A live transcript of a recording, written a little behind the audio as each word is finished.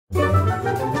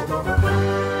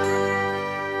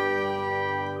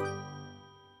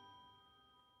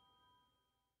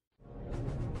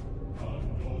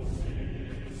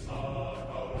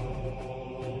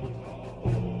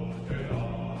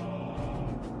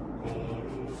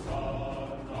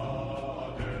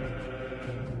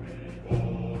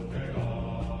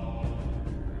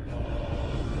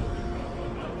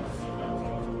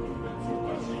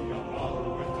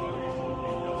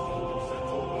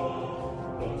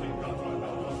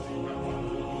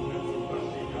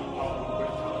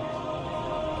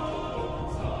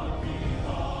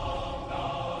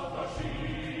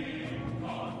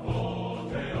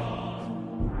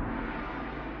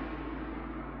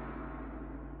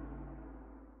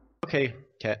Okay,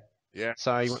 Kat. Yeah.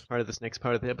 Sorry you weren't part of this next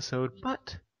part of the episode,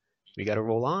 but we got to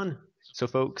roll on. So,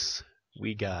 folks,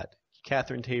 we got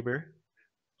Catherine Tabor,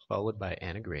 followed by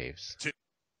Anna Graves.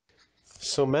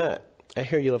 So Matt, I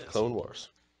hear you love Yes. Clone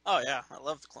Wars, Oh yeah, I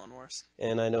love the Clone Wars.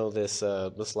 and I know this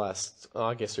last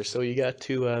August or so you got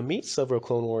to meet several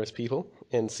Clone Wars people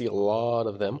and see a lot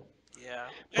of them. Yeah,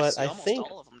 we But see I almost think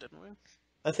all of them, didn't we?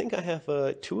 I think I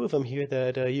have two of them here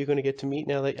that you're going to get to meet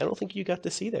now that I don't think you got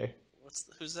to see there.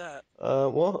 Who's that?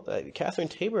 Catherine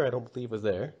Tabor I don't believe was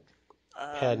there,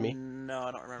 Padmé, No,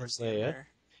 I don't remember as seeing Leia, her.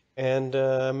 and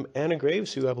Anna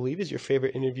Graves, who I believe is your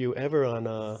favorite interview ever on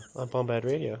Bombad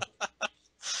Radio.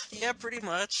 Yeah, pretty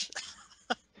much.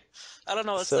 I don't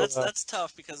know. So, That's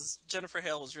tough because Jennifer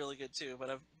Hale was really good too, but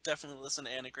I've definitely listened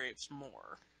to Anna Graves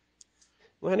more.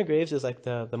 Well, Anna Graves is like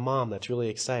the mom that's really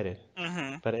excited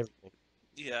Mm-hmm. about everything.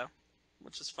 Yeah,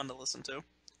 which is fun to listen to.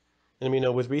 And I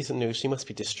mean, with recent news, she must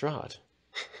be distraught.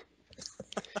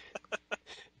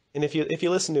 And if you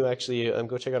listen to actually,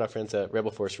 go check out our friends at Rebel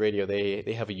Force Radio.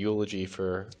 They have a eulogy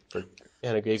for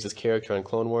Anna Graves' character on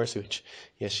Clone Wars, which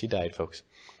yes, she died, folks.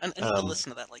 And I need to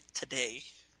listen to that like today.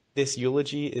 This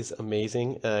eulogy is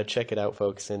amazing. Check it out,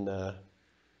 folks. And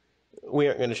we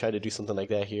aren't going to try to do something like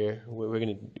that here. We're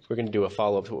gonna do a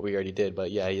follow up to what we already did.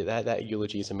 But yeah, that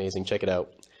eulogy is amazing. Check it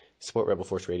out. Support Rebel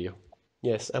Force Radio.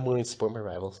 Yes, I'm willing to support my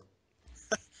rivals.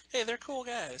 Hey, they're cool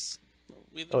guys.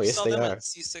 We Yes, saw they them are. at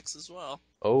C6 as well.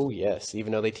 Oh yes,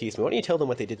 even though they teased me. Why don't you tell them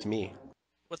what they did to me?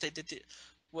 What they did to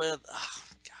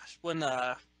when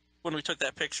we took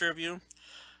that picture of you,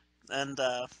 and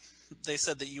they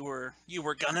said that you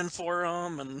were gunning for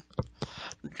them and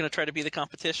gonna try to be the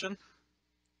competition.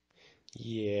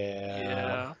 Yeah.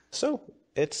 Yeah. So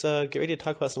it's get ready to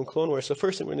talk about some Clone Wars. So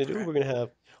first thing we're going to do, we're going to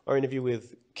have our interview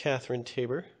with Catherine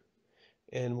Tabor,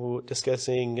 and we're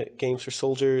discussing games for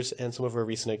soldiers and some of our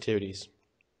recent activities.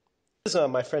 This is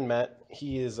my friend Matt.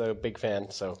 He is a big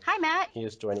fan, so Hi, Matt. he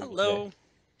is joining me Hello. today.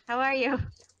 How are you?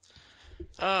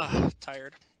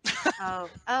 Tired.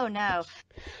 Oh no.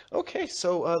 Okay,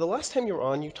 so the last time you were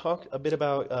on, you talked a bit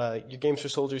about your Games for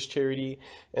Soldiers charity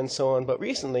and so on, but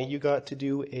recently you got to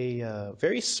do a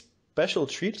very special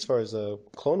treat as far as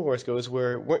Clone Wars goes.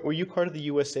 Were you part of the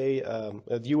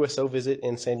the USO visit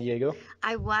in San Diego?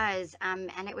 I was, and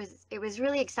it was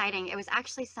really exciting. It was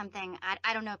actually something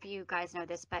I don't know if you guys know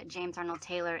this, but James Arnold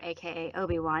Taylor, aka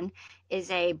Obi-Wan,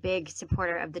 is a big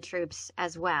supporter of the troops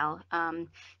as well.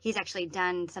 He's actually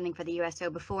done something for the USO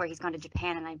before. He's gone to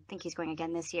Japan, and I think he's going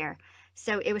again this year.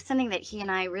 So it was something that he and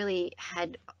I really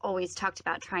had always talked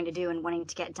about trying to do and wanting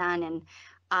to get done. And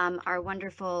our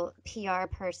wonderful PR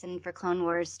person for Clone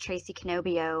Wars, Tracy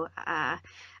Canobio,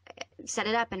 set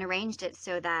it up and arranged it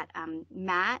so that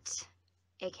Matt,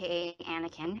 aka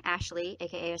Anakin, Ashley,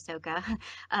 aka Ahsoka,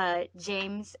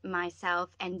 James, myself,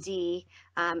 and Dee,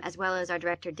 as well as our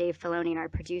director Dave Filoni and our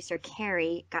producer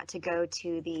Carrie, got to go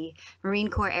to the Marine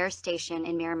Corps Air Station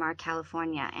in Miramar,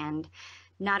 California, and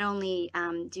not only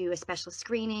do a special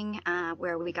screening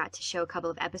where we got to show a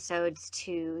couple of episodes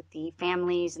to the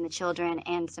families and the children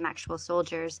and some actual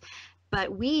soldiers,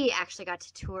 but we actually got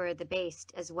to tour the base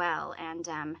as well and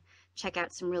check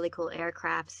out some really cool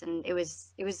aircrafts. And it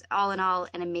was all in all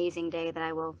an amazing day that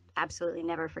I will absolutely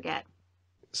never forget.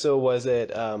 So was it?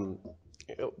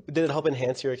 Did it help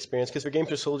enhance your experience? Because for Games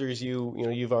for Soldiers,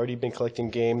 you've already been collecting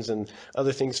games and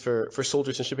other things for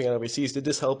soldiers and shipping out overseas. Did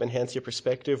this help enhance your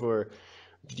perspective, or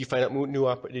did you find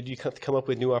out did you come up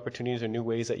with new opportunities or new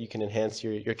ways that you can enhance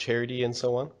your charity and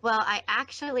so on? Well, I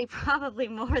actually probably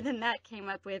more than that came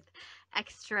up with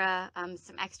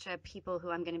some extra people who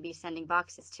I'm going to be sending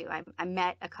boxes to. I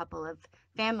met a couple of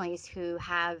families who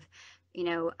have,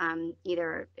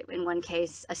 either in one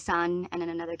case a son and in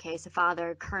another case a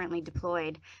father currently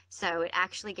deployed. So it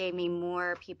actually gave me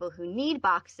more people who need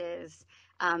boxes.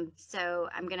 So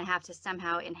I'm going to have to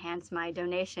somehow enhance my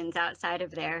donations outside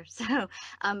of there. So,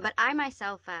 but I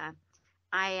myself,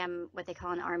 I am what they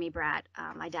call an Army brat.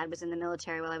 My dad was in the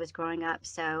military while I was growing up,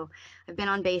 so I've been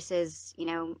on bases,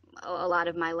 a lot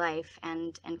of my life,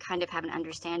 and kind of have an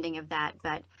understanding of that.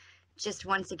 But just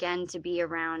once again to be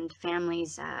around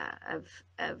families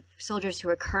of soldiers who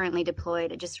are currently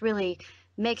deployed, it just really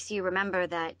makes you remember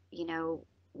that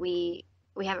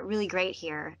we have it really great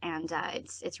here, and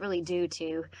it's really due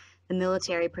to the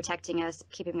military protecting us,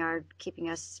 keeping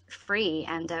us free,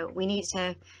 and we need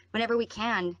to, whenever we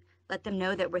can, let them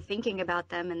know that we're thinking about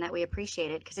them and that we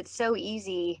appreciate it, because it's so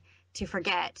easy to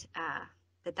forget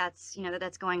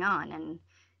that's going on, and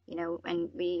and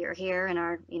we are here in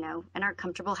our in our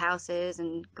comfortable houses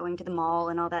and going to the mall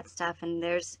and all that stuff, and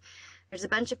there's there's a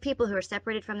bunch of people who are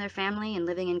separated from their family and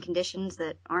living in conditions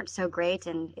that aren't so great,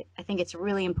 and I think it's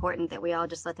really important that we all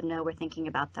just let them know we're thinking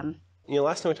about them.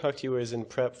 Last time I talked to you was in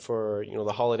prep for,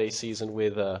 the holiday season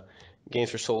with Games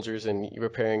for Soldiers, and you're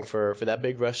preparing for that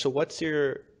big rush. So what's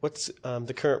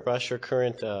the current rush or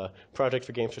current project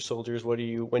for Games for Soldiers?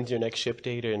 When's your next ship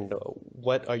date, and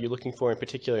what are you looking for in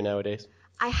particular nowadays?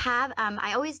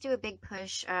 I always do a big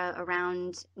push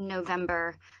around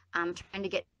November, trying to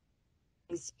get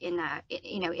in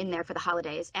there for the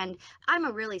holidays. And I'm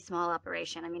a really small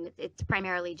operation. I mean, it's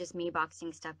primarily just me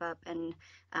boxing stuff up, and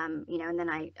and then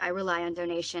I rely on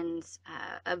donations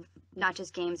of not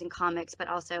just games and comics, but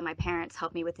also my parents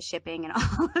help me with the shipping and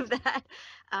all of that.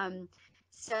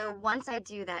 So once I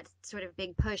do that sort of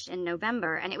big push in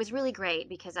November, and it was really great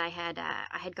because I had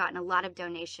gotten a lot of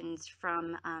donations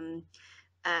from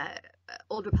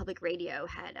Old Republic Radio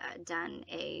had done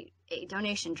a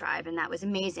donation drive, and that was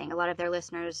amazing. A lot of their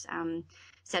listeners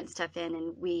sent stuff in,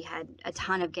 and we had a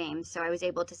ton of games. So I was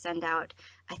able to send out,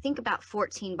 I think, about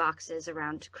 14 boxes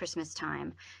around Christmas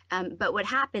time. But what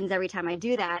happens every time I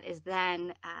do that is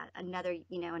then another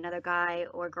guy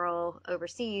or girl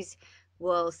overseas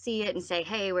will see it and say,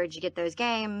 "Hey, where'd you get those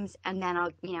games?" And then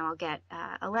I'll get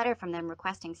a letter from them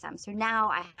requesting some. So now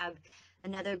I have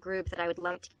another group that I would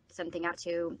like to get something out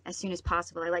to as soon as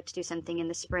possible. I like to do something in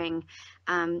the spring.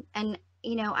 And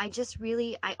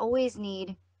I always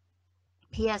need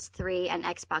PS3 and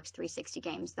Xbox 360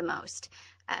 games the most.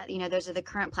 Those are the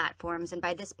current platforms. And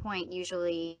by this point,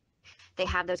 usually they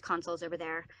have those consoles over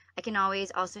there. I can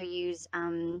always also use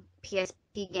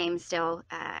PSP games still,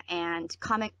 and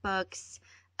comic books,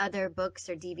 other books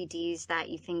or DVDs that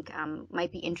you think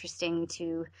might be interesting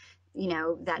to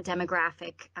that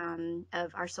demographic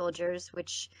of our soldiers,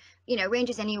 which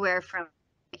ranges anywhere from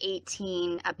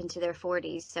 18 up into their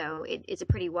 40s. So it's a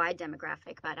pretty wide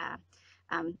demographic, but I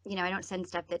don't send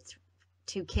stuff that's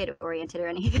too kid oriented or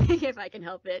anything if I can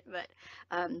help it. But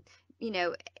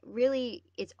really,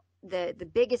 it's the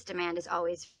biggest demand is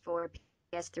always for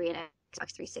PS3 and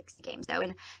Xbox 360 games, though.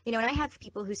 And and I have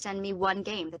people who send me one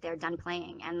game that they're done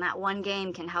playing, and that one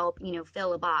game can help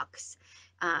fill a box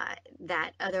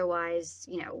that otherwise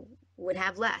would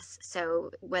have less.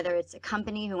 So whether it's a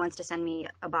company who wants to send me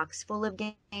a box full of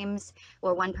games,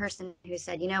 or one person who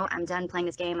said, I'm done playing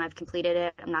this game, I've completed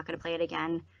it, I'm not going to play it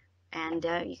again, and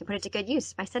you can put it to good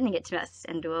use by sending it to us,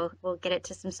 and we'll get it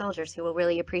to some soldiers who will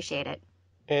really appreciate it.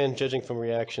 And judging from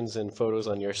reactions and photos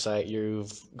on your site,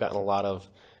 they've gotten a lot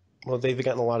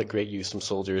of great use from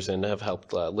soldiers and have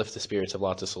helped lift the spirits of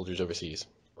lots of soldiers overseas.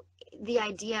 The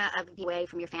idea of being away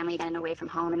from your family and away from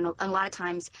home, and a lot of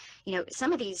times,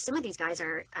 some of these guys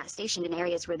are stationed in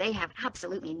areas where they have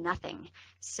absolutely nothing.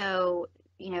 So,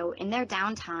 in their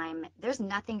downtime, there's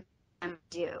nothing for them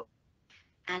to do,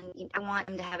 and I want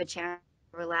them to have a chance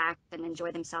to relax and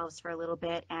enjoy themselves for a little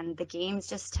bit. And the games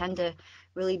just tend to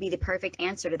really be the perfect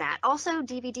answer to that. Also,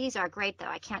 DVDs are great, though.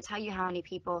 I can't tell you how many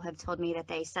people have told me that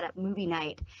they set up movie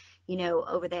night,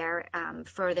 over there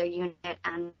for their unit,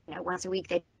 and once a week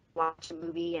they watch a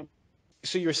movie. And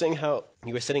so you were saying how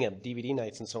you were setting up DVD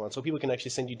nights and so on, so people can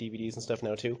actually send you DVDs and stuff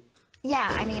now too? Yeah,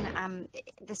 I mean,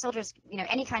 the soldiers,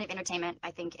 any kind of entertainment,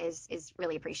 I think is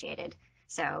really appreciated.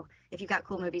 So if you've got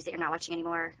cool movies that you're not watching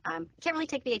anymore, can't really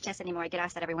take VHS anymore. I get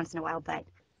asked that every once in a while, but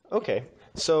okay.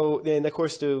 So then, of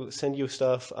course, to send you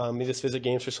stuff, you just visit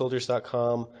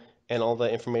gamesforsoldiers.com, and all the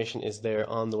information is there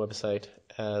on the website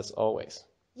as always.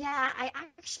 Yeah, I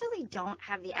actually don't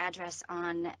have the address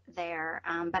on there,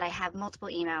 but I have multiple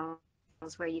emails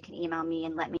where you can email me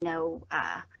and let me know.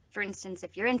 For instance,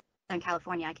 if you're in Southern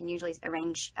California, I can usually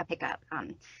arrange a pickup,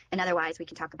 and otherwise we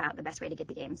can talk about the best way to get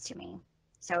the games to me.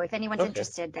 So if anyone's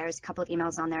interested, there's a couple of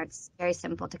emails on there. It's very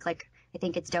simple to click. I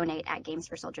think it's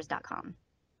donate@gamesforsoldiers.com.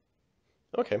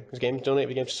 Okay, donate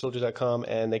at gamesforsoldiers.com,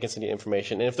 and they can send you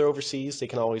information. And if they're overseas, they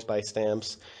can always buy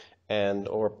stamps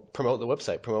or promote the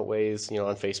website, promote ways,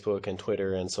 on Facebook and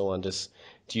Twitter and so on, just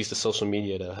to use the social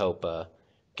media to help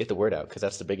get the word out, because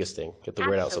that's the biggest thing. Get the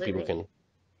word out so people can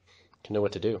know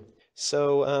what to do.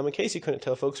 So in case you couldn't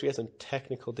tell, folks, we had some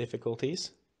technical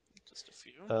difficulties. Just a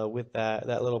few. With that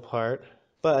little part.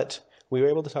 But we were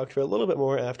able to talk to her a little bit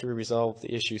more after we resolved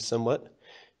the issue somewhat.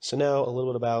 So now a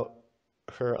little bit about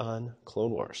her on Clone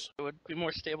Wars. It would be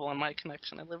more stable on my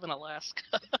connection. I live in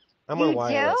Alaska. I'm on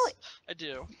wireless. I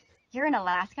do. You're in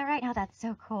Alaska right now? That's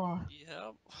so cool.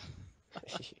 Yep.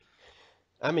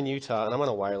 I'm in Utah, and I'm on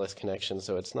a wireless connection,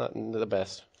 so it's not the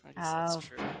best. I guess that's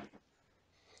true.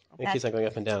 It keeps on going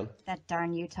up and down. That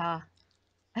darn Utah.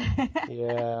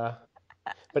 Yeah.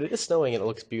 But it is snowing, and it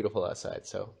looks beautiful outside,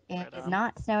 so. It is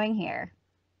not snowing here.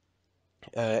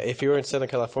 If you were in Southern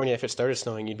California, if it started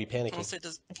snowing, you'd be I panicking. want to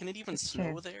say, can it even It's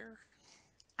snow true. there?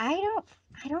 I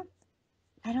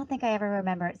don't think I ever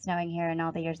remember it snowing here in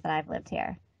all the years that I've lived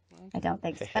here. I don't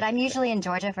think so. But I'm usually in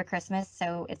Georgia for Christmas,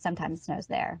 so it sometimes snows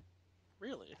there.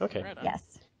 Really? Okay. Right on. Yes.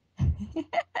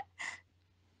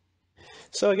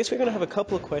 So I guess we're going to have a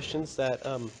couple of questions that,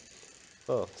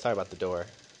 oh, sorry about the door.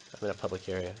 I'm in a public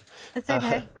area. It's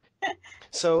okay.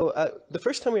 So the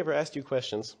first time we ever asked you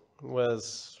questions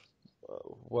was,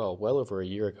 well over a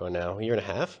year ago now, a year and a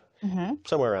half, Mm-hmm.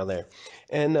 somewhere around there.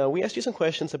 And we asked you some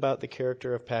questions about the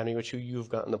character of Padmé, which you've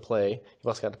gotten to play. You've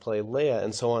also got to play Leia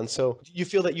and so on. So do you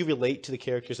feel that you relate to the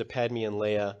characters of Padmé and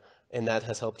Leia, and that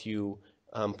has helped you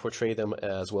portray them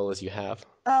as well as you have?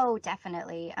 Oh,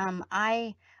 definitely.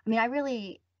 I mean, I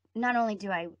really, not only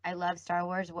do I love Star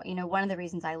Wars, one of the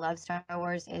reasons I love Star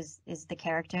Wars is the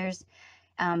characters.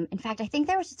 In fact, I think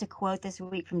there was just a quote this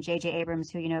week from J.J.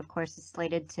 Abrams, who, of course, is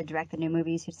slated to direct the new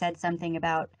movies, who said something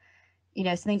about,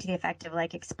 something to the effect of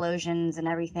like explosions and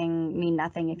everything mean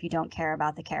nothing if you don't care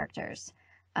about the characters.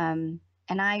 And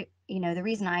the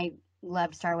reason I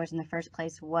loved Star Wars in the first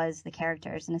place was the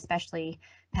characters, and especially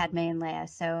Padme and Leia.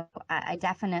 So I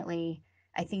definitely,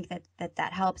 I think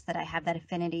that helps that I have that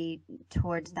affinity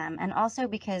towards them. And also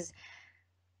because,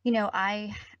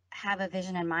 I have a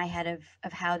vision in my head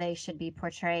of how they should be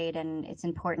portrayed, and it's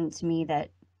important to me that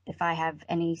if I have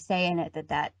any say in it,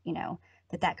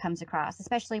 that comes across,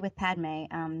 especially with Padme,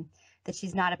 that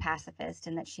she's not a pacifist,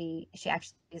 and that she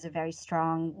actually is a very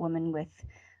strong woman with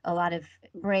a lot of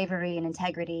bravery and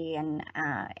integrity, and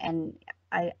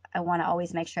I want to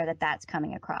always make sure that that's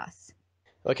coming across.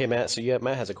 Okay, Matt. So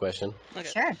Matt has a question. Okay.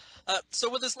 Sure. So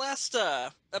with this last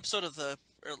episode of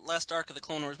last arc of the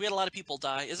Clone Wars, we had a lot of people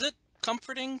die. Is it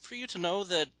comforting for you to know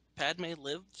that Padme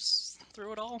lives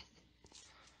through it all?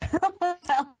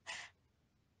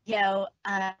 Well,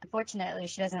 unfortunately,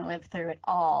 she doesn't live through it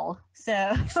all.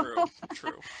 So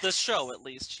True. The show, at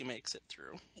least, she makes it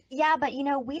through. Yeah, but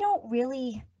we don't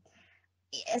really,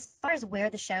 as far as where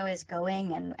the show is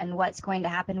going and what's going to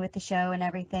happen with the show and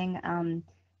everything,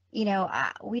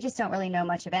 we just don't really know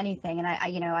much of anything. And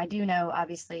I do know,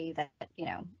 obviously, that,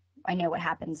 I know what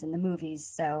happens in the movies.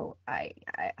 So I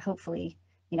hopefully,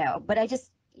 but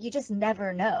you just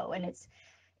never know. And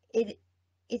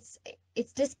it's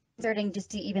disconcerting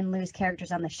just to even lose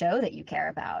characters on the show that you care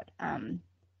about.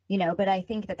 But I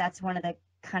think that that's one of the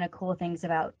kind of cool things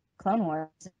about Clone Wars,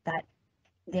 that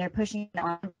they're pushing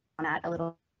on that a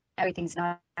little. Everything's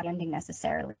not happy ending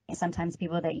necessarily. Sometimes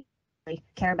people that you really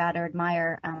care about or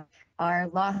admire are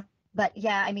lost. But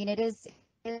yeah, I mean, it's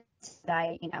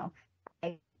I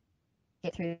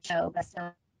get through the show, but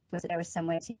still there was some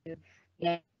way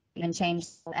to even change.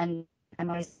 And I'm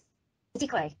always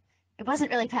decoy. It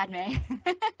wasn't really Padme.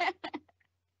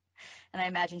 And I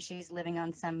imagine she's living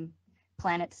on some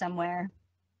planet somewhere.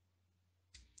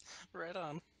 Right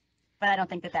on. But I don't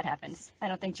think that happens. I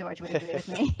don't think George would agree with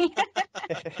me.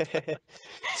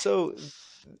 So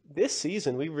this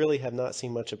season, we really have not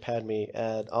seen much of Padme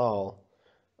at all.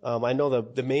 I know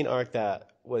the main arc that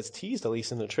was teased, at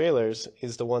least in the trailers,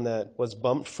 is the one that was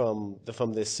bumped from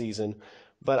this season.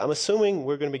 But I'm assuming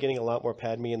we're going to be getting a lot more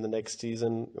Padme in the next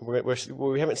season.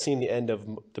 We haven't seen the end of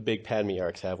the big Padme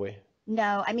arcs, have we?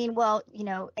 No, I mean, well,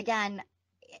 again,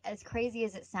 as crazy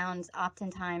as it sounds,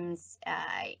 oftentimes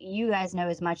you guys know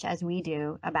as much as we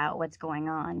do about what's going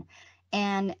on.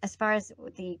 And as far as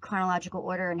the chronological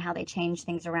order and how they change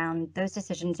things around, those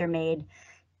decisions are made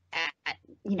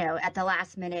at the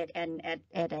last minute and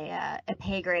at a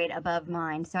pay grade above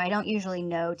mine. So I don't usually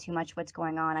know too much what's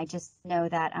going on. I just know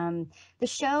that the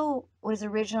show was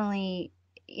originally,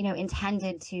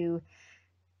 intended to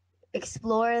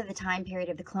explore the time period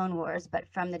of the Clone Wars, but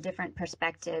from the different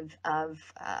perspective of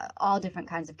all different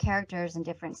kinds of characters and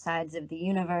different sides of the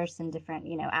universe and different,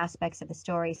 aspects of the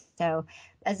story. So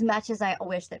as much as I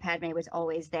wish that Padme was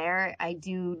always there, I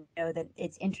do know that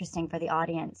it's interesting for the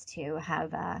audience to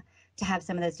have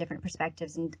some of those different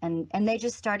perspectives, and they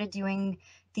just started doing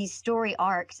these story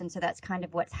arcs, and so that's kind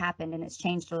of what's happened, and it's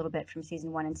changed a little bit from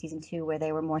season 1 and season 2, where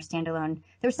they were more standalone.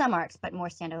 There were some arcs, but more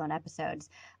standalone episodes.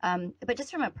 But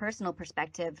just from a personal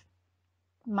perspective,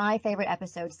 my favorite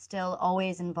episodes still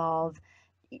always involve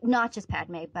not just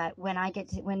Padme, but when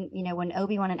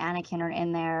Obi-Wan and Anakin are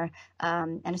in there,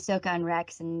 and Ahsoka and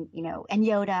Rex, and and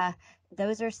Yoda,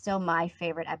 those are still my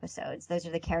favorite episodes. Those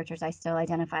are the characters I still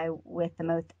identify with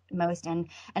the most, and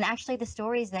actually the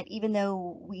stories that, even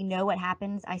though we know what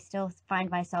happens, I still find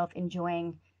myself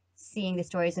enjoying seeing the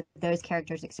stories of those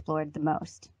characters explored the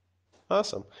most.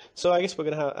 Awesome. So I guess we're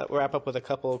gonna wrap up with a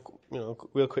couple,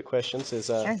 real quick questions.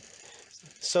 Sure.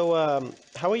 So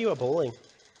how are you at bowling?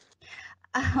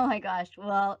 Oh my gosh.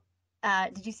 Well,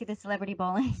 did you see the celebrity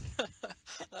bowling?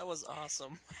 That was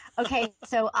awesome. Okay,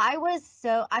 so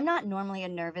I'm not normally a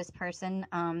nervous person,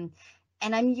 and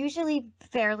I'm usually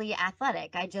fairly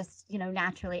athletic. I just,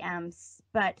 naturally am.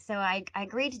 But so I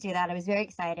agreed to do that. I was very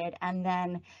excited. And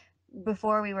then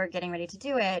before we were getting ready to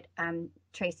do it,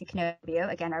 Tracy Canobio,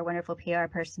 again, our wonderful PR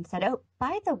person, said, "Oh,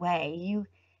 by the way, you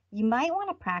might want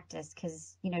to practice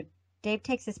because, Dave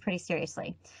takes this pretty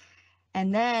seriously."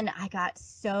 And then I got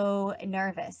so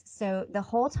nervous. So the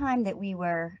whole time that we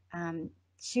were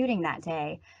shooting that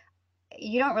day,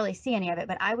 you don't really see any of it,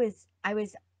 but I was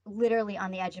literally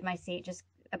on the edge of my seat, just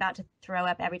about to throw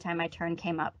up every time my turn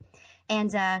came up.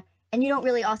 And you don't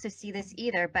really also see this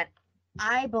either, but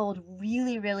I bowled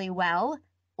really, really well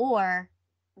or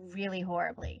really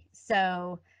horribly.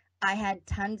 So I had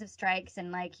tons of strikes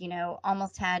and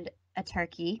almost had a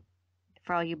turkey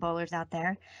for all you bowlers out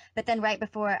there. But then right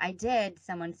before I did,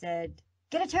 someone said,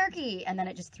 "Get a turkey," and then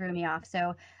it just threw me off.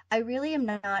 So I really am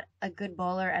not a good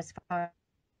bowler as far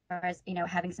as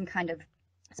having some kind of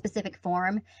specific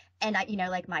form. And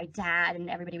like my dad and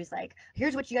everybody was like,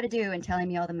 "Here's what you got to do," and telling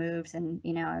me all the moves. And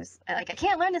I was like, "I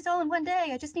can't learn this all in one day.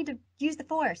 I just need to use the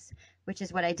force," which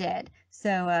is what I did.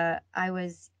 So I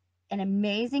was an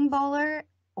amazing bowler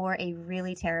or a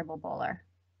really terrible bowler,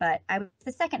 but I was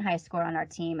the second highest score on our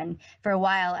team, and for a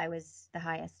while I was the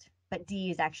highest, but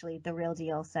D is actually the real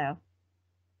deal. So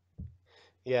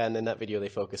Yeah, and in that video they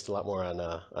focused a lot more on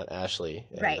Ashley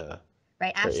and right.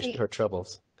 Right, Ashley. her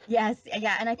troubles. Yes,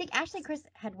 yeah, and I think Ashley and Chris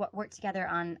had worked together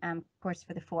on Course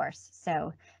for the Force,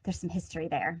 so there's some history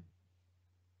there.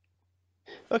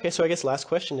 Okay, so I guess last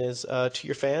question is to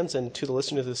your fans and to the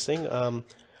listeners of this thing.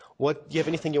 What do you have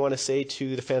anything you want to say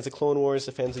to the fans of Clone Wars,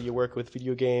 the fans that you work with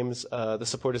video games, the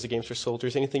supporters of Games for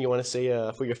Soldiers? Anything you want to say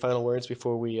for your final words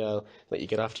before we let you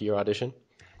get off to your audition?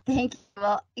 Thank you.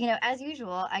 Well, as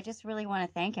usual, I just really want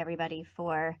to thank everybody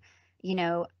for,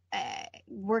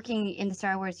 working in the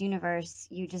Star Wars universe.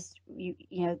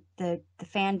 The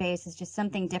fan base is just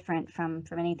something different from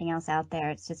anything else out there.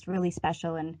 It's just really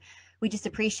special, and we just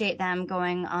appreciate them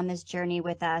going on this journey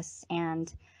with us.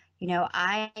 And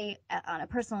I, on a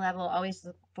personal level, always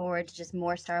look forward to just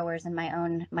more Star Wars in my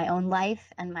own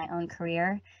life and my own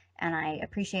career. And I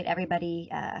appreciate everybody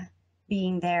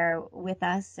being there with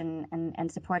us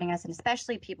and supporting us, and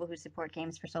especially people who support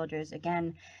Games for Soldiers.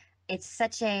 Again, it's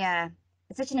such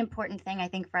an important thing, I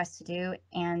think, for us to do,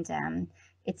 and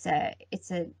it's a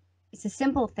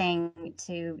simple thing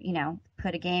to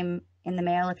put a game in the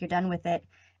mail if you're done with it,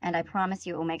 and I promise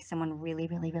you it will make someone really,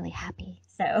 really, really happy.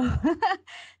 So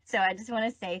so I just want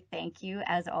to say thank you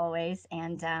as always,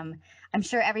 and I'm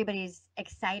sure everybody's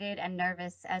excited and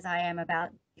nervous as I am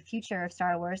about the future of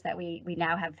Star Wars, that we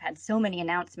now have had so many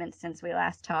announcements since we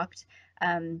last talked.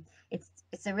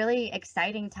 It's a really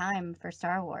exciting time for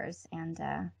Star Wars, and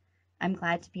I'm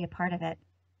glad to be a part of it.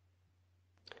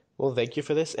 Well, thank you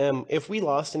for this. If we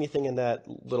lost anything in that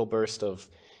little burst of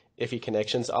iffy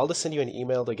connections, I'll just send you an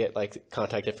email to get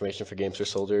contact information for Games for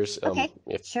Soldiers. Okay,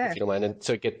 sure. If you don't mind, and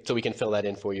so we can fill that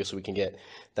in for you, so we can get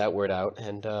that word out.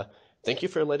 And thank you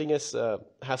for letting us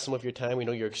have some of your time. We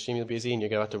know you're extremely busy and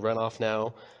you're about to run off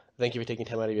now. Thank you for taking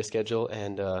time out of your schedule,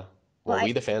 and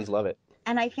we the fans love it.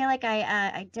 And I feel like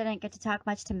I didn't get to talk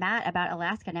much to Matt about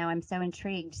Alaska. Now I'm so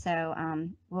intrigued. So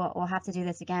we'll have to do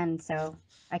this again so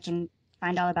I can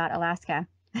find all about Alaska.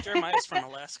 Jeremiah's from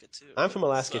Alaska too. I'm from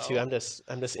Alaska too. I'm just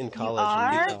in college.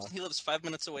 You are? He lives 5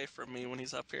 minutes away from me when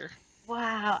he's up here.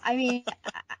 Wow. I mean,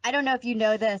 I don't know if you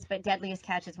know this, but Deadliest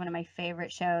Catch is one of my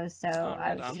favorite shows. So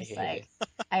I was just like,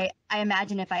 I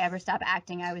imagine if I ever stop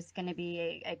acting, I was going to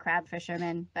be a crab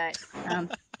fisherman. But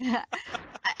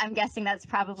I'm guessing that's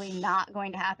probably not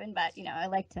going to happen. But I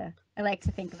like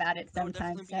to think about it sometimes.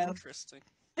 That would definitely be interesting.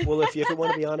 Well, if you ever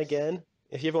want to be on again.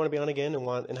 If you ever want to be on again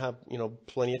and have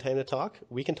plenty of time to talk,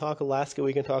 we can talk Alaska.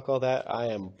 We can talk all that. I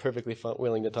am perfectly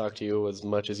willing to talk to you as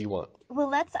much as you want. Well,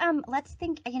 let's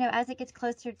think as it gets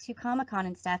closer to Comic-Con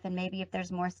and stuff, and maybe if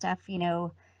there's more stuff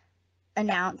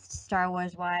announced Star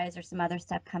Wise or some other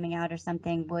stuff coming out or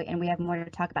something, and we have more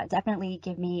to talk about. Definitely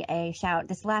give me a shout.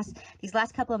 These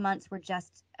last couple of months were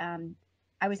just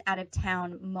I was out of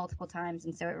town multiple times,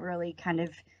 and so it really kind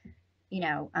of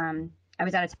I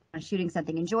was out of town shooting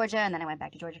something in Georgia, and then I went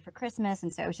back to Georgia for Christmas,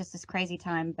 and so it was just this crazy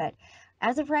time. But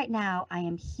as of right now, I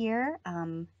am here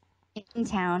in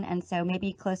town, and so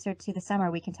maybe closer to the summer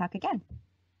we can talk again.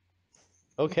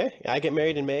 Okay. I get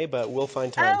married in May, but we'll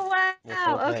find time. Oh,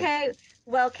 wow. Okay.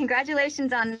 Well,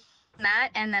 congratulations on that,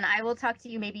 and then I will talk to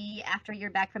you maybe after you're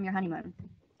back from your honeymoon.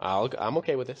 I'm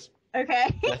okay with this. Okay.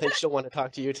 I think she'll want to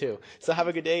talk to you too. So have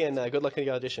a good day, and good luck in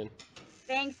the audition.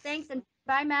 Thanks, and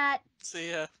bye, Matt.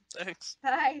 See ya. Thanks.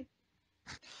 Bye.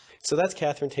 So that's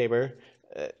Katherine Tabor.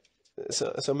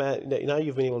 So Matt, now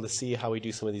you've been able to see how we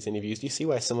do some of these interviews. Do you see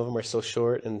why some of them are so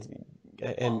short and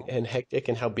hectic,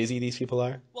 and how busy these people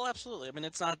are? Well, absolutely. I mean,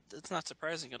 it's not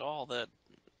surprising at all that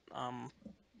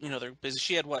they're busy.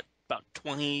 She had about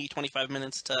 20, 25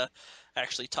 minutes to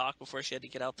actually talk before she had to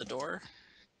get out the door.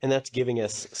 And that's giving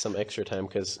us some extra time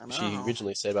because I she know.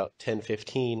 originally said about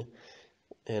 10:15,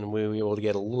 and we were able to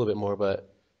get a little bit more.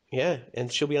 But yeah,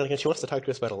 and she'll be on again. She wants to talk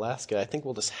to us about Alaska. I think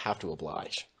we'll just have to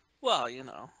oblige. Well,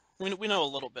 we know a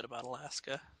little bit about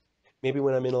Alaska. Maybe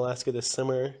when I'm in Alaska this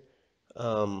summer,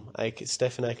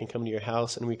 Steph and I can come to your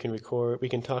house and we can record. We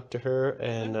can talk to her,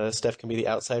 and Steph can be the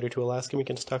outsider to Alaska. And we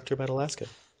can just talk to her about Alaska.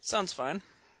 Sounds fine.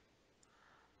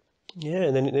 Yeah,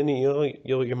 and then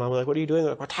your mom will be like, "What are you doing?"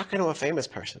 Like, "We're talking to a famous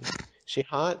person." She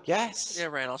hot? Yes. Yeah,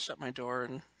 right. I'll shut my door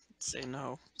and say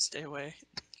no. Stay away.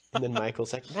 And then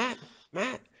Michael's like, "Matt,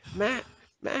 Matt, Matt,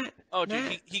 Matt." Oh, dude,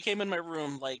 Matt. he came in my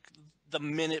room like the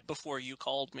minute before you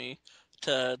called me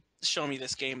to show me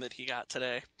this game that he got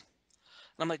today.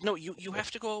 And I'm like, no, you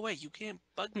have to go away. You can't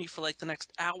bug me for like the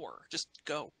next hour. Just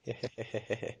go.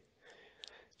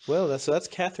 Well, that's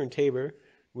Katherine Tabor.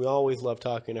 We always love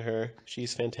talking to her.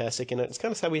 She's fantastic, and it's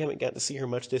kind of sad we haven't gotten to see her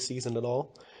much this season at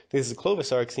all. Because the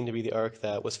Clovis arc seemed to be the arc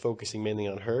that was focusing mainly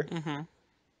on her. Mm-hmm.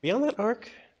 Beyond that arc,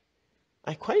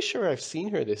 I'm quite sure I've seen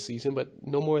her this season, but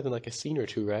no more than like a scene or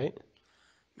two, right?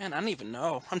 Man, I don't even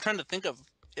know. I'm trying to think of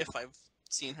if I've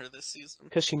seen her this season.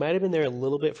 Because she might have been there a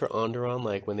little bit for Onderon,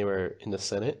 like when they were in the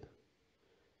Senate.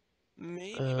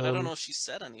 Maybe, but I don't know if she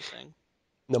said anything.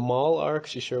 The Mall arc,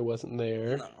 she sure wasn't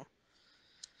there. No.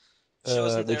 She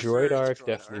wasn't The there Droid for arc, the droid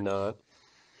definitely arc. not.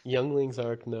 Younglings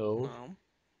arc, no. No.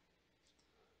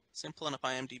 So I'm pulling up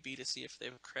IMDb to see if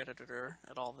they've credited her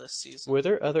at all this season. Were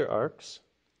there other arcs?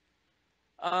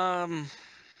 I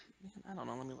don't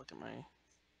know. Let me look at my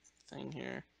thing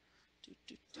here.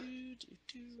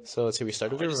 So let's see, we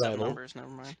started I with a just have revival. numbers. Never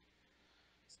mind.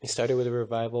 We started with a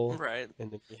revival, Right.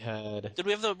 and then we had... Did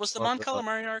we have was the Well, Mon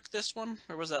Calamari arc this one,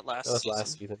 or was that last That was season?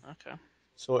 last season. Okay.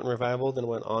 So it went revival, then it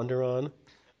went Onderon.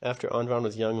 After Onderon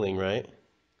was Youngling, right?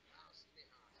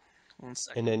 1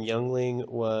 second. And then Youngling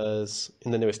was...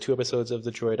 And then there was 2 episodes of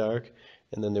the Droid arc,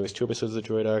 and then there was 2 episodes of the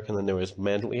Droid arc, and then there was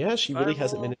Mandalore. Yeah, she really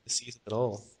hasn't been in this season at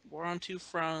all. War on Two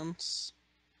Fronts.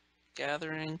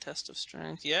 Gathering. Test of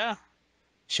Strength. Yeah.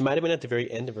 She might have been at the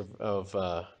very end of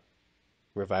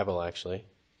revival, actually.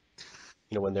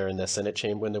 You know, when they're in the Senate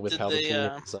chamber, when they're with Did Palpatine.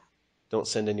 they, It's like, don't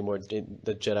send any more.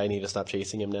 The Jedi need to stop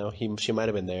chasing him now. She might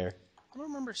have been there. I don't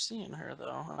remember seeing her,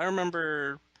 though. I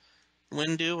remember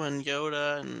Windu and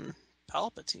Yoda and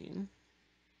Palpatine.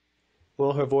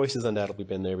 Well, her voice has undoubtedly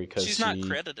been there because She's she not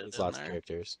credited plays in lots of there.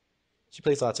 characters. She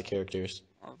plays lots of characters.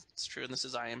 Well, it's true, and this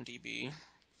is IMDb.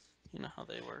 You know how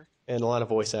they work. And a lot of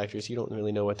voice actors, you don't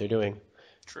really know what they're doing.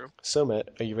 True. So, Matt,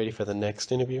 are you ready for the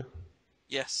next interview?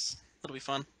 Yes. It'll be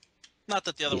fun. Not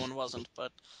that the other one wasn't,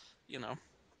 but, you know.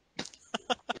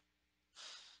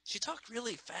 She talked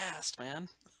really fast, man.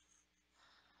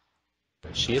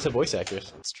 She is a voice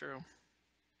actress. That's true.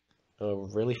 A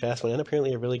really fast one, and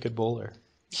apparently a really good bowler.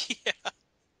 Yeah.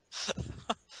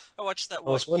 I watched that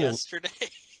was one wondering- yesterday.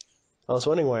 I was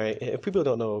wondering why, if people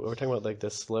don't know, we're talking about like the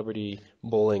celebrity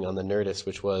bowling on the Nerdist,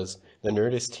 which was the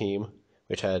Nerdist team,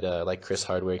 which had like Chris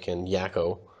Hardwick and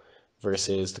Yakko,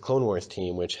 versus the Clone Wars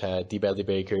team, which had D. Bradley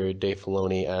Baker, Dave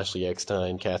Filoni, Ashley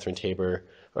Eckstein, Katherine Tabor,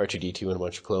 R2-D2, and a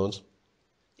bunch of clones.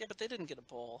 Yeah, but they didn't get a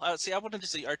bowl. I wanted to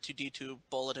see R2-D2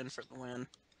 bowl it in for the win.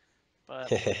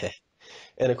 But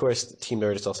And of course, Team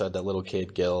Nerdist also had that little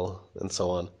kid, Gil, and so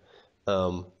on.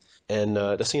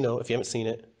 Just so you know, if you haven't seen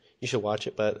it, you should watch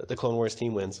it, but the Clone Wars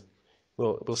team wins.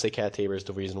 We'll say Kat Tabor is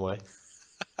the reason why.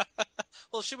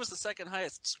 well, if she was the second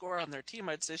highest score on their team,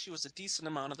 I'd say she was a decent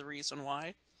amount of the reason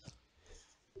why.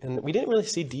 And we didn't really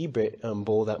see D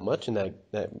bowl that much in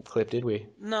that clip, did we?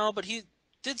 No, but he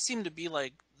did seem to be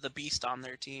like the beast on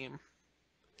their team.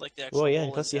 Like the actual Well, yeah,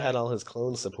 bowling plus he guy. had all his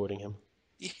clones supporting him.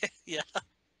 Yeah.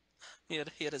 He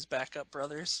had his backup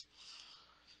brothers.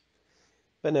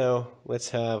 But now, let's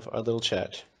have our little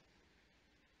chat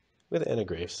with Anna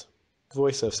Graves,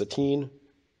 voice of Satine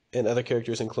and other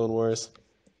characters in Clone Wars.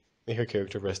 May her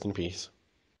character rest in peace.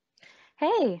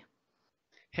 Hey,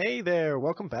 Hey there,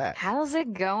 welcome back. how's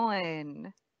it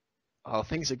going? Oh,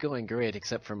 things are going great,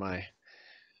 except for my...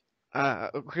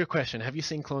 quick question. Have you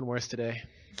seen Clone Wars today?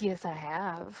 Yes, I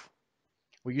have.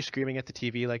 Were you screaming at the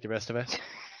TV like the rest of us?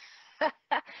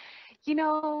 You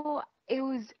know, it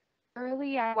was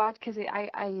early. I watched because I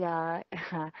I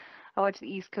watched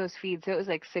the East Coast feed, so it was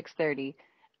like 6:30.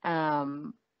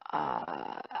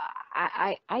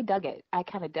 I dug it. I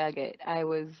kind of dug it. I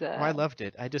was Oh, I loved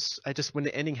it. I just when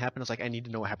the ending happened, I was like, I need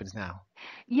to know what happens now.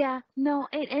 yeah, no,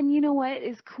 and you know what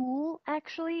is cool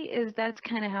actually is that's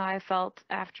kind of how I felt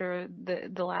after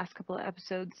the last couple of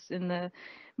episodes in the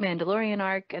Mandalorian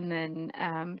arc, and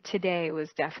then today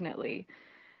was definitely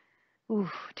ooh,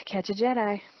 to catch a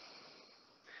Jedi.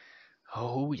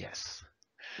 Oh yes.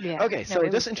 Yeah, Okay, no, so it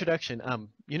was just good. introduction.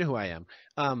 You know who I am.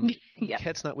 Yep,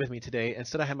 Ket's not with me today.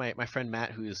 Instead, I have my friend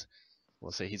Matt, who's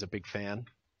we'll say he's a big fan.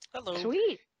 Hello.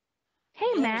 sweet. Hey, You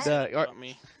always Matt. say that Our, about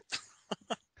me.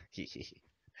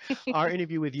 our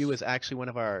interview with you was actually one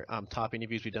of our top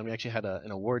interviews we've done. We actually had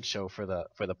an award show for the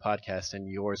podcast, and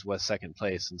yours was second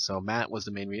place. And so Matt was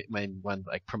the main one,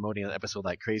 like promoting the episode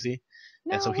like crazy.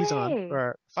 And so No he's on for way.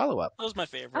 our follow up. That was my Oh,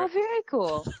 favorite. very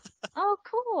cool. Oh,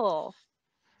 cool.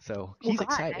 So Well, he's God,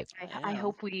 excited. I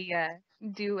hope we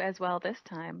do as well this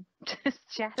time. Just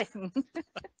chatting.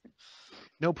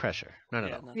 No pressure. None at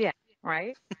Yeah, all. no. Yeah,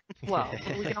 right? Well,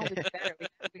 we can always do better.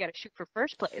 We got to shoot for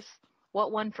first place.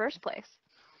 What won first place?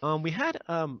 We had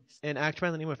an actor by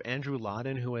the name of Andrew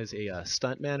Loudon who was a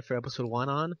stuntman for episode 1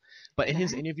 on, but in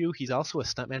his Nice. interview he's also a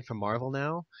stuntman for Marvel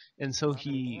now, and so Not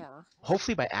he anymore.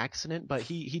 hopefully by accident, but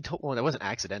he told well it wasn't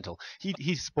accidental.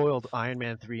 He spoiled Iron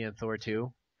Man 3 and Thor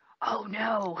 2, Oh,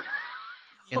 no.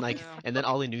 and like Yeah. and then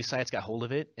all the news sites got hold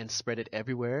of it and spread it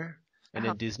everywhere, and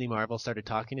then Disney Marvel started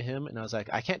talking to him, and I was like,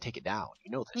 I can't take it down. You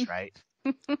know this, right?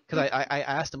 Because I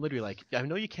asked him literally like, I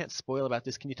know you can't spoil about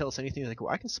this. Can you tell us anything? He's like, well,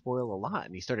 I can spoil a lot.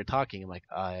 And he started talking. I'm like,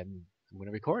 I'm going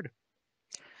to record.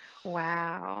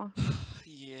 Wow.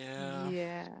 Yeah.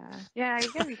 Yeah. Yeah,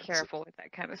 you got to be careful with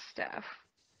that kind of stuff.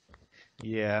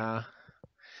 Yeah.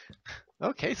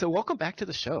 Okay, so welcome back to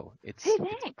the show. It's Hey,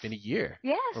 thanks. been a year,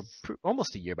 Yes, or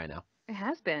almost a year by now. it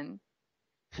has been.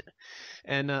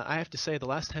 And I have to say, the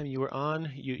last time you were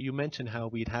on, you mentioned how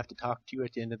we'd have to talk to you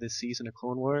at the end of this season of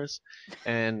Clone Wars,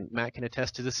 and Matt can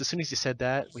attest to this. As soon as you said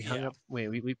that, we hung Yeah. up.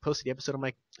 We posted the episode. I'm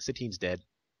like, Satine's dead.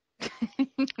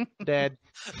 Dead.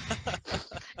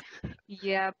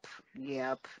 Yep.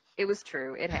 It was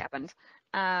true. It happened.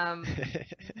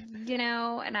 You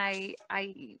know, and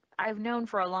I've known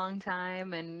for a long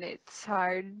time, and it's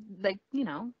hard, like, you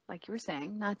know, like you were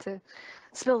saying, not to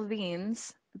spill the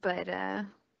beans, but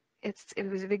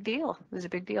it was a big deal. It was a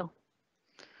big deal.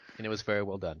 And it was very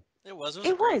well done. It was. It a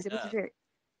great was. It was death. very.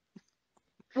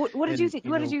 What did you And, think?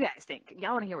 you What know- did you guys think?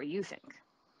 Y'all want to hear what you think?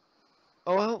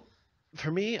 Oh well,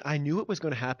 for me, I knew it was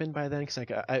going to happen by then because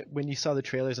like when you saw the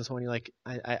trailers and so on, you're like,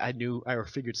 I knew I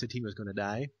figured Satine was going to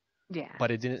die, Yeah. but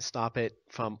it didn't stop it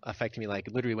from affecting me. Like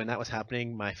literally, when that was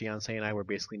happening, my fiance and I were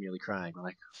basically nearly crying. We're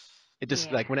like, it just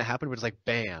Yeah. like when it happened, it was like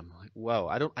bam, like whoa.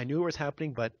 I knew it was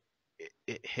happening, but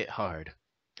it hit hard.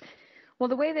 Well,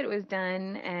 the way that it was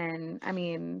done, and I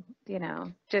mean, you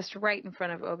know, just right in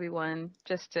front of Obi-Wan,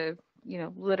 just to, you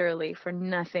know, literally for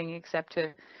nothing except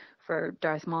for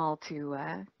Darth Maul to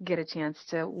get a chance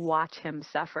to watch him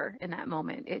suffer in that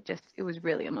moment. It was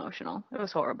really emotional. It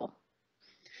was horrible.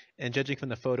 And judging from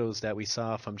the photos that we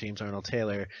saw from James Arnold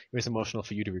Taylor, it was emotional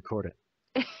for you to record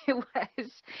it. It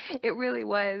was. It really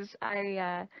was.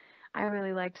 I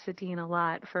really liked Satine a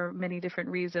lot for many different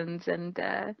reasons, and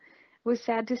it was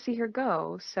sad to see her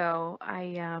go. So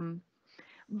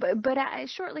but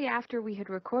shortly after we had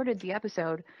recorded the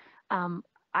episode,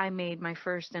 I made my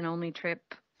first and only trip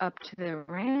up to the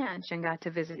ranch and got to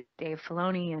visit Dave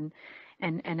Filoni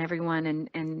and everyone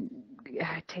and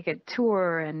take a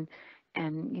tour and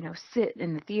you know, sit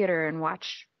in the theater and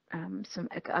watch some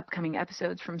upcoming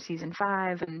episodes from season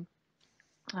 5. And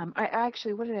I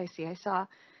actually, what did I see? I saw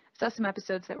some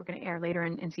episodes that were going to air later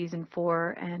in season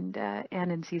 4 and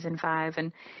in season 5, and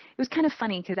it was kind of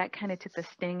funny because that kind of took the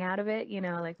sting out of it. You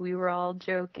know, like we were all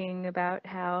joking about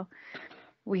how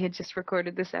we had just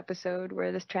recorded this episode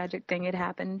where this tragic thing had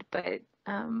happened, but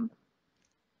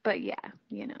yeah,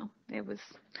 you know, it was,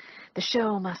 the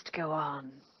show must go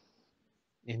on.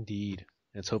 Indeed.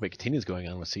 Let's hope it continues going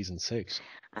on with season 6.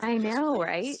 I know,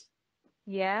 right?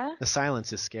 Yeah. The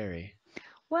silence is scary.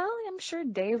 Well, I'm sure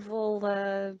Dave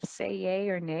will say yay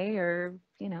or nay, or,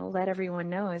 you know, let everyone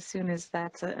know as soon as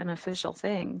that's an official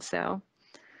thing. So.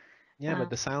 Yeah,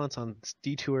 but the silence on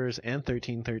Detours and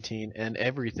 1313 and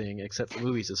everything except the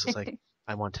movies is just like,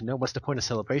 I want to know what's the point of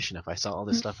celebration if I saw all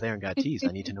this stuff there and got teased.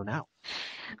 I need to know now.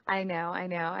 I know.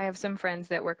 I have some friends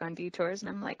that work on Detours, and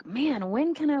I'm like, man,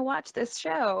 when can I watch this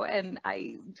show? And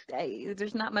I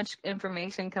there's not much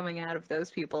information coming out of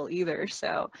those people either.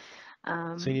 So.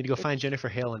 So you need to go find Jennifer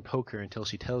Hale and poke her until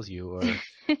she tells you, or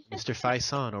Mr.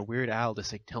 Faison or Weird Al to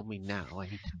say, tell me now. I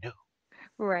need to know.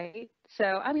 Right. So,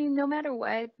 I mean, no matter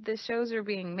what, the shows are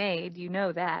being made, you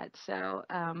know that. So,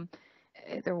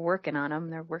 they're working on them.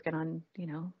 They're working on,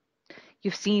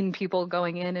 you've seen people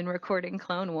going in and recording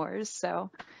Clone Wars, so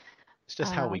It's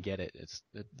just how we get it. It's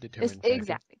the determining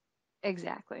factor.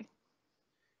 Exactly.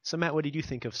 So Matt, what did you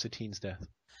think of Satine's death?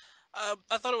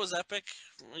 I thought it was epic.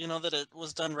 That it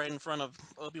was done right in front of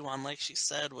Obi-Wan, like she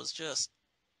said, was just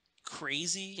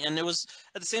crazy, and it was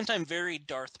at the same time very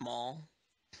Darth Maul,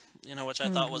 which I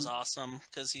thought was awesome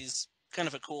because he's kind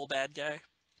of a cool bad guy.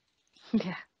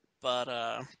 Yeah. But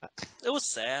it was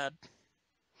sad.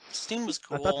 Satine was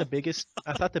cool. I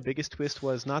thought the biggest twist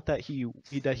was not that he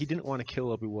didn't want to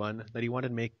kill Obi-Wan, that he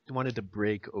wanted to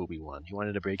break Obi-Wan. He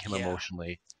wanted to break him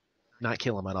emotionally, not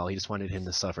kill him at all. He just wanted him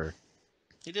to suffer.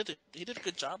 He did a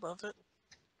good job of it.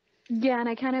 Yeah, and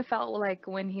I kind of felt like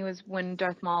when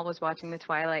Darth Maul was watching the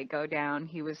Twilight go down,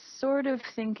 he was sort of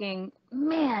thinking,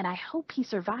 man, I hope he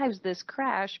survives this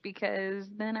crash because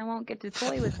then I won't get to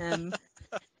toy with him.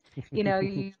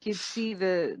 You could see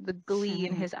the glee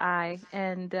in his eye,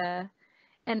 and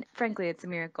frankly, it's a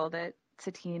miracle that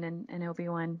Satine and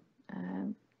Obi-Wan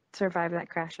survived that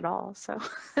crash at all. So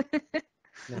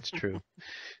That's true.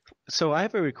 So I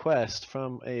have a request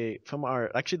from the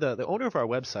owner of our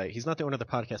website. He's not the owner of the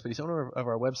podcast, but he's the owner of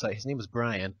our website. His name is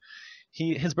Brian.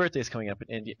 His birthday is coming up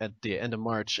at the end of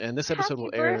March, and this episode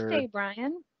will air. Happy birthday,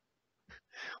 Brian!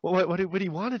 Well, what he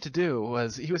wanted to do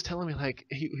was he was telling me like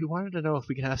he wanted to know if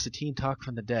we could have Satine talk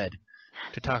from the dead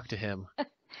to talk to him.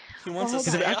 He wants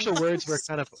His actual words were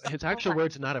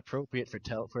words are not appropriate for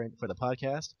the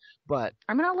podcast, but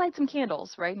I'm gonna light some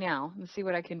candles right now and see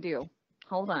what I can do.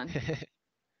 Hold on.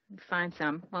 Find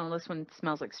some. Well, this one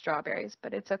smells like strawberries,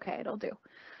 but it's okay. It'll do.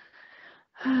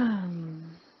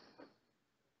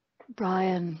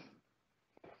 Brian,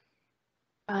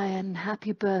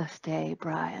 happy birthday,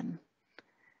 Brian.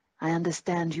 I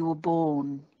understand you were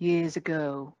born years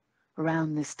ago,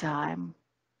 around this time.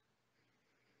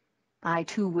 I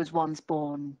too was once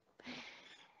born.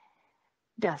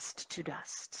 Dust to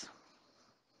dust.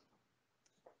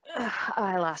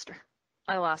 I lost her.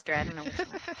 I don't know which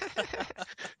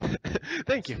one.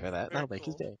 Thank you for that. That'll make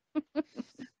his day.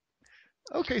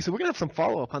 Okay, so we're gonna have some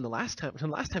follow up on the last time. So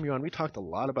last time you were on, we talked a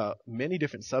lot about many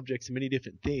different subjects and many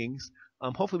different things.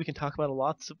 Hopefully, we can talk about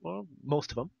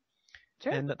most of them.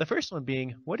 Sure. And the first one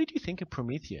being, what did you think of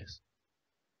Prometheus?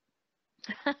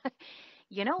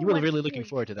 You were really looking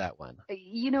forward to that one.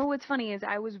 What's funny is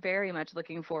I was very much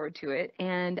looking forward to it,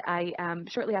 and I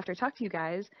shortly after I talked to you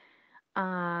guys,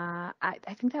 I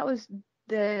think that was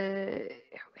it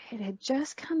had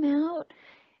just come out.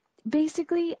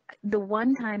 Basically, the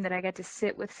one time that I got to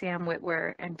sit with Sam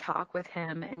Witwer and talk with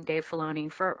him and Dave Filoni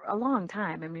for a long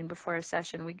time. I mean, before a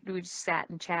session, we just sat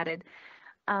and chatted.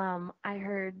 I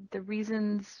heard the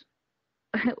reasons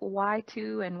why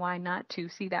to and why not to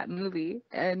see that movie,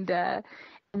 and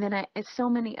then so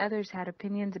many others had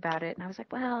opinions about it, and I was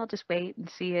like, well, I'll just wait and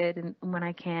see it and when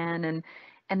I can, and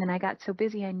then I got so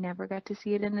busy I never got to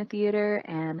see it in the theater,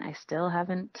 and I still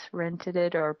haven't rented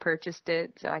it or purchased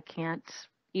it, so I can't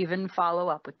even follow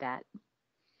up with that.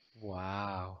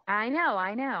 Wow. I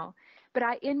know.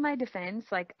 But in my defense,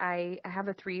 like I have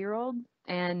a 3-year-old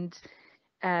and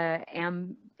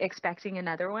am expecting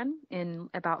another one in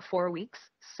about 4 weeks.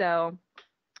 So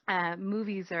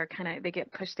movies are they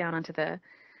get pushed down onto the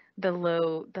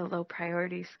low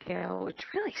priority scale, which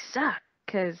really sucks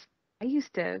because I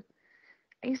used to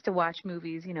watch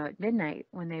movies, at midnight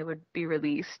when they would be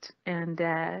released, and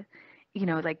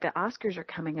like the Oscars are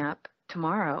coming up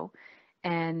tomorrow,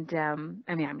 and I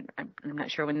mean I'm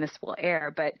not sure when this will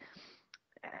air, but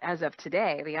as of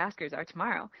today the Oscars are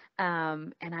tomorrow,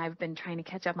 and I've been trying to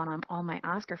catch up on all my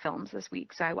Oscar films this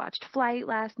week. So I watched Flight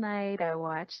last night. I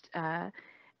watched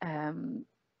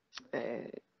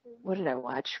what did I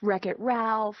watch? Wreck-It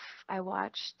Ralph. I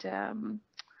watched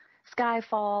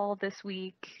Skyfall this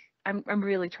week. I'm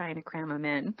really trying to cram them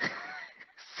in.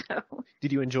 So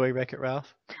did you enjoy Wreck-It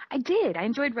Ralph? I did. I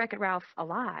enjoyed Wreck-It Ralph a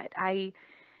lot.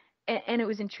 And it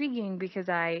was intriguing because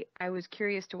I was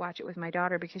curious to watch it with my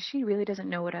daughter because she really doesn't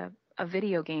know what a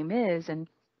video game is. And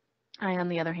I, on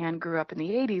the other hand, grew up in the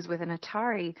 80s with an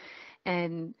Atari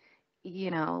and,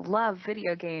 love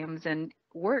video games and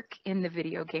work in the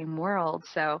video game world.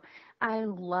 So I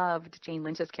loved Jane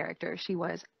Lynch's character. She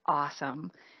was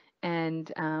awesome.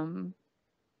 And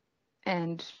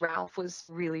Ralph was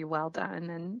really well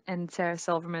done, and Sarah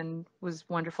Silverman was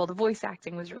wonderful. The voice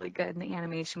acting was really good, and the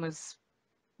animation was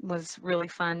really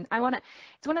fun.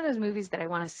 It's one of those movies that I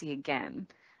want to see again,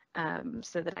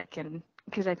 so that I can,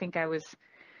 because I think I was,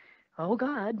 oh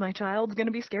God, my child's going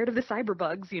to be scared of the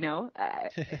cyberbugs,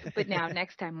 but now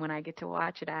next time when I get to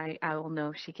watch it, I will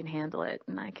know she can handle it,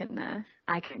 and I can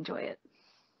enjoy it.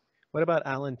 What about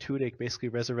Alan Tudyk basically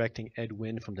resurrecting Ed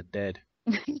Wynn from the dead?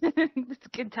 It's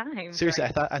good times. Seriously,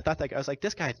 right? I thought that guy, I was like,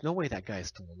 this guy, no way that guy is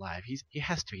still alive. He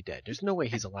has to be dead. There's no way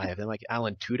he's alive. And like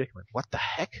Alan Tudyk, I'm like, what the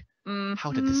heck?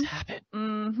 How did this happen?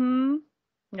 Mm-hmm.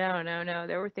 No.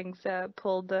 There were things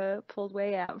pulled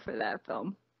way out for that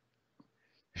film.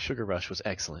 Sugar Rush was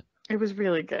excellent. It was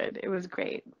really good. It was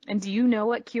great. And do you know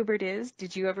what Q*bert is?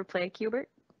 Did you ever play Q*bert?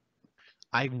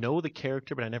 I know the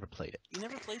character, but I never played it. You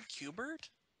never played Q*bert?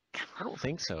 I don't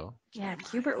think so. Yeah,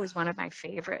 Q*bert was one of my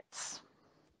favorites.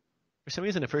 For some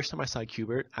reason, the first time I saw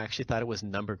Q*bert, I actually thought it was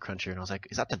Number Cruncher, and I was like,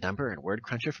 is that the number and word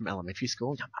cruncher from elementary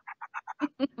school?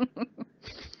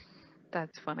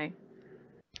 That's funny.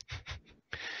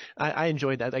 I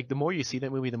enjoyed that. Like, the more you see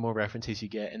that movie, the more references you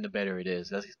get, and the better it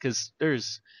is. Because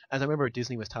as I remember,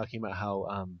 Disney was talking about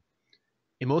how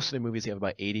in most of their movies they have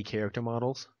about 80 character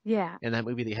models. Yeah. In that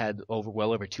movie, they had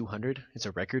well over 200. It's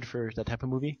a record for that type of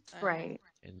movie. Right.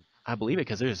 And I believe it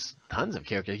because there's tons of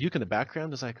characters. You look in the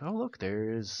background, it's like, oh look,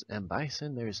 there's M.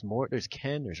 Bison, there's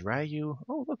Ken, there's Ryu.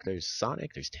 Oh look, there's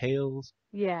Sonic, there's Tails.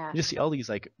 Yeah. You just see all these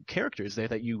like characters there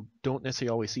that you don't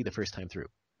necessarily always see the first time through.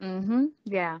 Mm-hmm.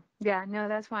 Yeah. No,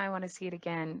 that's why I want to see it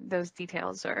again. Those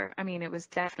details it was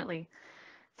definitely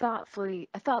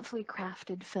a thoughtfully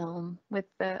crafted film with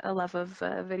a love of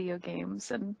video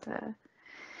games, and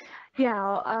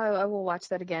I will watch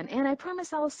that again. And I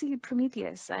promise I'll see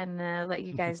Prometheus and let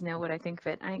you guys know what I think of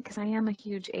it. Because I am a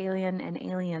huge Alien and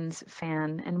Aliens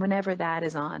fan, and whenever that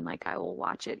is on, like, I will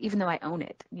watch it, even though I own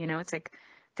it. You know, it's like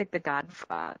The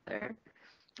Godfather.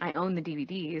 I own the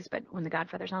DVDs, but when The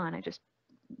Godfather's on, I just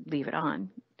leave it on,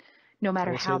 no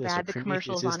matter how bad the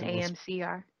commercials on AMC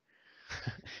are.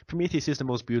 Prometheus is the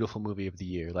most beautiful movie of the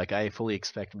year. Like, I fully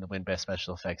expect him to win Best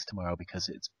Special Effects tomorrow because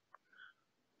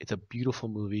it's a beautiful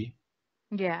movie.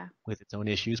 Yeah. With its own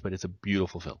issues, but it's a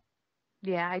beautiful film.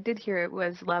 Yeah, I did hear it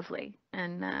was lovely,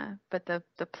 and but the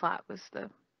plot was the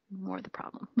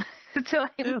problem. So I'm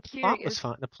curious. The plot was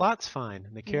fine. The plot's fine,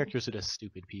 and the characters are just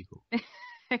stupid people.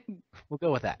 We'll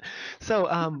go with that. So,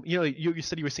 you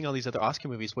said you were seeing all these other Oscar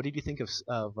movies. What did you think of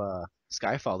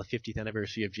Skyfall, the 50th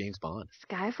anniversary of James Bond?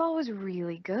 Skyfall was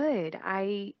really good.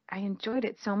 I enjoyed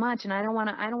it so much, and I don't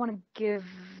want to give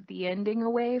the ending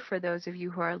away for those of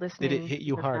you who are listening. Did it hit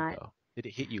you hard though? Did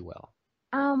it hit you well?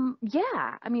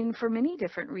 Yeah. I mean, for many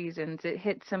different reasons, it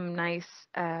hit some nice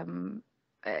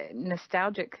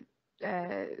nostalgic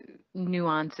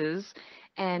nuances,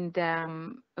 and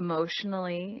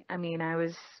emotionally, I mean,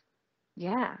 I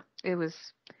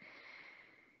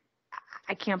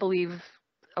can't believe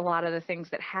a lot of the things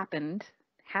that happened.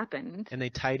 And they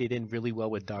tied it in really well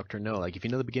with Dr. No. Like, if you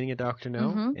know the beginning of Dr.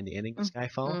 No and the ending of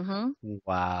Skyfall,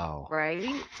 wow. Right?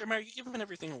 Jeremy, are you giving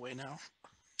everything away now?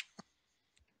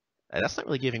 That's not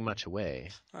really giving much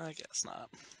away. I guess not.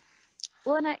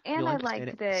 Well, and I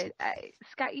like that,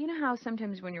 Scott, you know how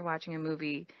sometimes when you're watching a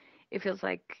movie, it feels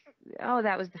like, oh,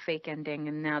 that was the fake ending,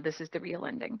 and now this is the real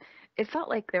ending. It felt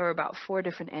like there were about 4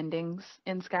 different endings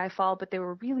in Skyfall, but they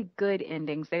were really good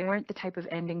endings. They weren't the type of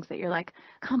endings that you're like,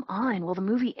 come on, will the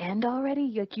movie end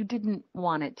already? Like, you didn't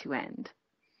want it to end.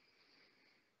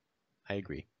 I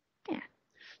agree. Yeah.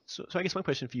 So I guess my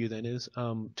question for you then is,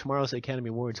 tomorrow's Academy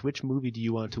Awards, which movie do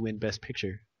you want to win Best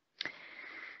Picture?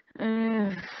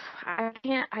 I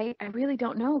can't. I really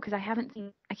don't know because I haven't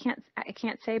seen. I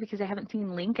can't say because I haven't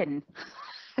seen Lincoln.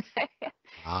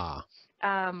 Have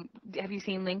you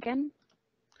seen Lincoln?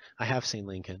 I have seen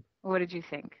Lincoln. What did you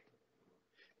think?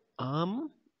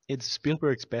 It's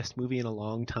Spielberg's best movie in a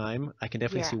long time. I can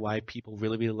definitely see why people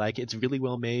really, really like it. It's really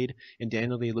well made. And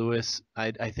Daniel Day-Lewis,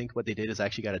 I think what they did is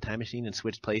actually got a time machine and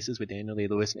switched places with Daniel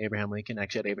Day-Lewis and Abraham Lincoln.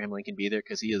 Actually had Abraham Lincoln be there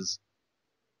because he is,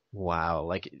 wow,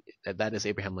 like that is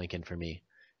Abraham Lincoln for me.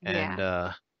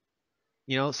 And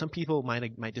some people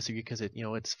might disagree because it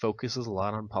focuses a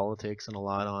lot on politics and a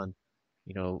lot on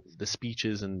the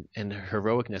speeches and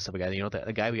heroicness of a guy.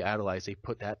 The guy we idolize, they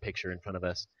put that picture in front of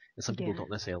us, and some people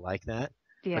don't necessarily like that.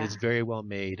 Yeah. But it's very well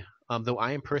made. Though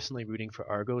I am personally rooting for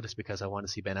Argo just because I want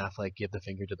to see Ben Affleck give the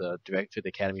finger to the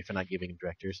Academy for not giving him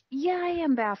directors. Yeah, I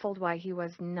am baffled why he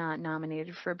was not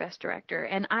nominated for Best Director.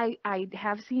 And I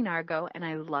have seen Argo, and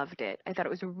I loved it. I thought it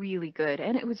was really good,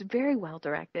 and it was very well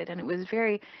directed, and it was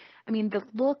very, I mean, the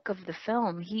look of the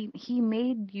film, he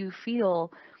made you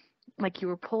feel like you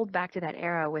were pulled back to that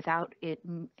era without it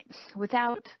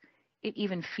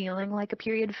even feeling like a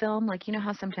period film. Like, you know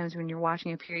how sometimes when you're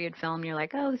watching a period film, you're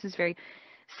like, oh, this is very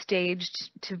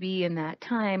staged to be in that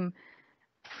time,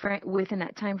 within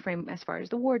that time frame as far as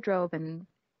the wardrobe and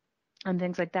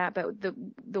things like that. But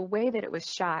the way that it was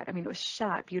shot, I mean, it was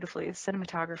shot beautifully. The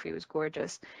cinematography was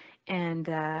gorgeous, and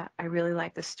I really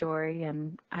liked the story.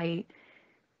 And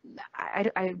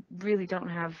I really don't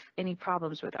have any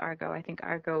problems with Argo. I think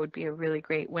Argo would be a really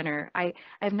great winner.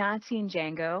 I've not seen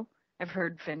Django. I've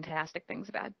heard fantastic things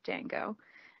about Django,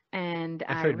 and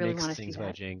I've I heard really want mixed to see things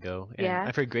about that. Django, and Yeah,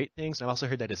 I've heard great things. I've also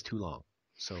heard that it's too long.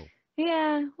 So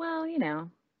yeah. Well, yeah,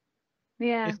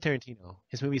 it's Tarantino.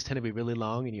 His movies tend to be really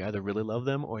long, and you either really love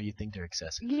them or you think they're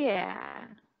excessive. yeah.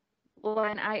 Well,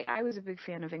 and I was a big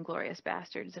fan of Inglorious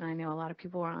Bastards, and I know a lot of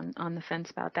people were on the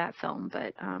fence about that film,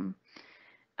 but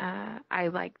I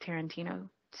like Tarantino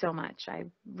so much. I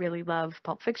really love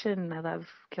Pulp Fiction. I love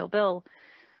Kill Bill,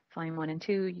 Volume 1 and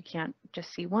 2. You can't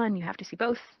just see one, you have to see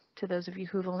both. To those of you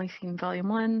who've only seen Volume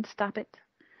 1, stop it.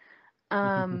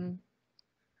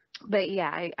 But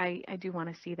yeah, I do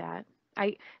want to see that.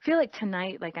 I feel like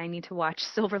tonight, like I need to watch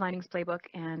Silver Linings Playbook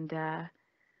and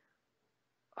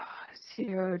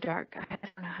Zero Dark. I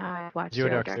don't know how I watched Zero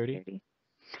Zero Dark Dark 30. 30.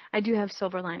 I do have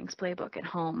Silver Linings Playbook at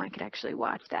home. I could actually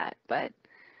watch that, but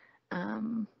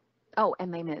oh,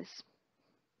 and Les Mis.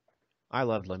 I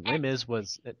loved Les Mis.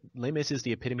 Les Mis is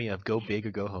the epitome of go big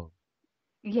or go home.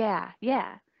 Yeah,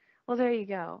 yeah. Well, there you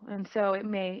go. And so it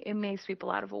may sweep a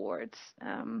lot of awards.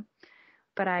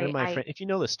 But One of my I friends, if you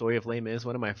know the story of Les Mis,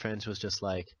 one of my friends was just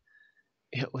like,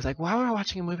 it was like, why are we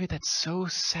watching a movie that's so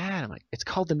sad? I'm like, it's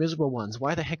called The Miserable Ones.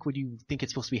 Why the heck would you think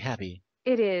it's supposed to be happy?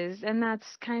 it is, and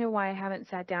that's kind of why I haven't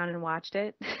sat down and watched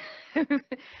it.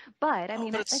 But I Oh,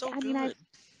 mean, but it's so I've good.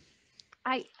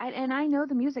 and I know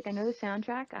the music. I know the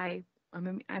soundtrack.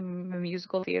 I'm a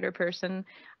musical theater person.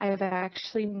 I have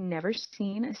actually never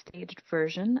seen a staged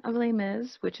version of Les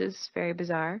Mis, which is very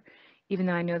bizarre, even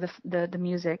though I know the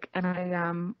music.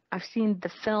 And I've seen the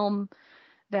film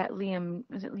that Liam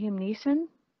Neeson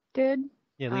did?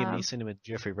 Yeah, Liam Um, Neeson with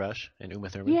Jeffrey Rush and Uma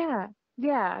Thurman. yeah,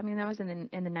 yeah. I mean, that was in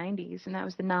the 90s, and that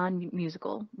was the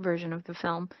non-musical version of the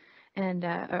film, and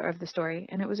or of the story,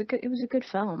 and it was a good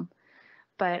film.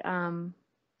 But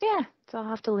yeah, so I'll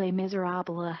have to Les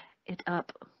Miserables it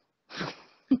up.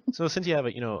 So since you have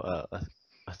a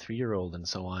 3-year-old and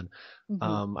so on, hmm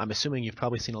I'm assuming you've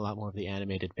probably seen a lot more of the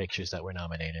animated pictures that were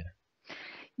nominated.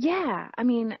 Yeah, I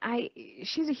mean,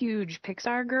 she's a huge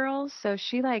Pixar girl, so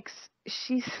she's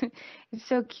it's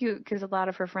so cute because a lot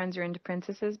of her friends are into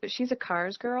princesses, but she's a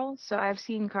Cars girl, so I've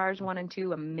seen Cars 1 and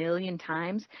 2 a million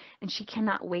times, and she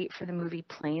cannot wait for the movie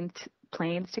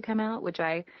Planes to come out, which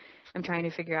I'm trying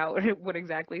to figure out what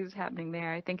exactly is happening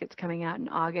there. I think it's coming out in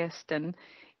August, and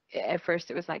at first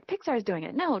it was like Pixar's doing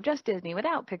it. No, just Disney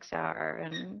without Pixar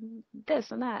and this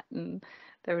and that, and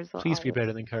there was Please all be this.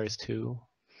 better than Cars 2.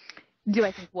 Do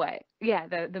I think what? Yeah,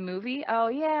 the movie? Oh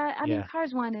yeah, I mean Yeah,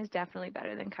 Cars 1 is definitely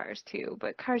better than Cars 2,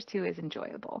 but Cars 2 is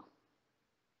enjoyable.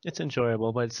 it's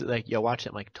enjoyable, but it's like you watch it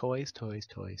I'm like toys, toys,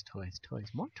 toys, toys, toys,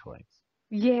 more toys.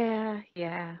 Yeah,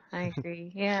 yeah, I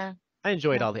agree. Yeah. I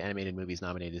enjoyed Yeah. all the animated movies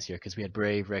nominated this year because we had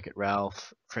Brave, Wreck-It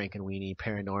Ralph, Frankenweenie,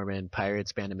 Paranorman,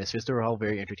 Pirates, Band of Misfits. They were all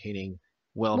very entertaining,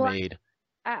 well Well, made.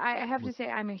 I have to say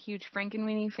I'm a huge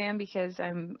Frankenweenie fan because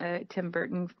I'm a Tim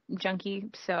Burton junkie.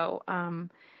 So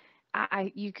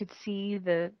you could see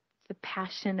the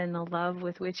passion and the love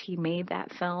with which he made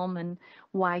that film and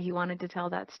why he wanted to tell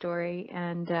that story.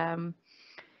 And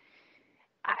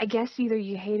I guess either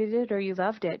you hated it or you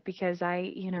loved it because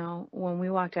when we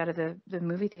walked out of the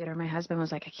movie theater, my husband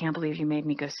was like, I can't believe you made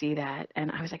me go see that.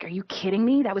 And I was like, are you kidding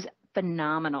me? That was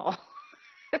phenomenal.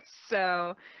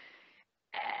 So,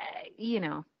 you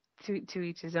know, to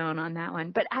each his own on that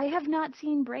one. But I have not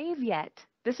seen Brave yet.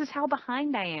 This is how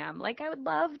behind I am. Like, I would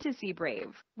love to see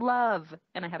Brave. Love.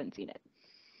 And I haven't seen it.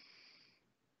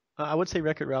 I would say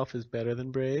Wreck-It Ralph is better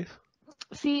than Brave,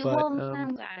 See, but well,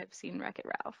 I'm glad I've seen Wreck-It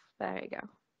Ralph. There you go.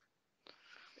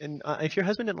 and if your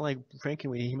husband didn't like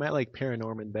Frankenweenie, he might like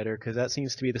Paranorman better because that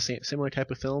seems to be the similar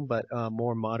type of film, but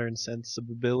more modern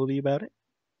sensibility about it.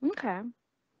 Okay.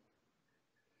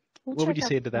 We'll What would check you out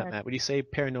say to that, the Matt? Would you say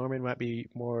Paranorman might be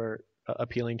more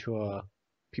appealing to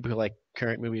people who like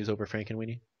current movies over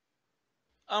Frankenweenie?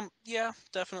 Yeah,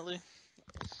 definitely.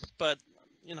 But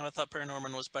I thought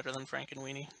Paranorman was better than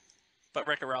Frankenweenie. But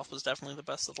Wreck-It Ralph was definitely the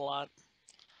best of the lot.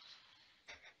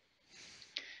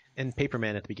 And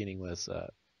Paperman at the beginning was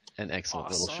an excellent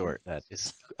little Awesome. short that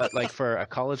is like for a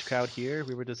college crowd here.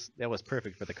 That was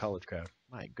perfect for the college crowd.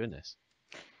 My goodness.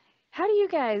 How do you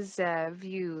guys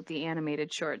view the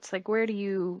animated shorts? Like, how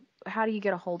do you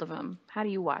get a hold of them? How do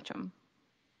you watch them?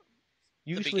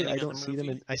 The Usually I beginning of the don't see them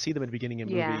movie. I see them at the beginning of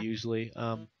the movie Yeah. usually.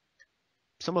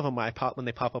 Some of them when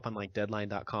they pop up on like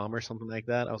Deadline.com or something like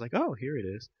that. I was like, oh, here it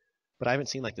is. But I haven't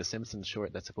seen like the Simpsons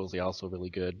short that's supposedly also really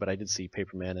good. But I did see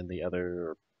Paperman and the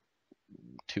other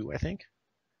two, I think.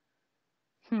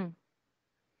 Hmm.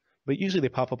 But usually they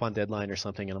pop up on Deadline or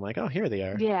something, and I'm like, oh, here they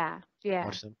are. Yeah. Yeah.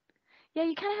 Watch them. Yeah,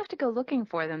 you kind of have to go looking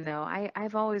for them, though.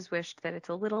 I've always wished that it's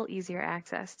a little easier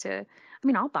access to. I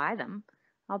mean, I'll buy them.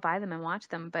 I'll buy them and watch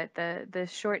them, but the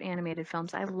short animated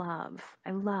films I love.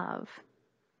 I love.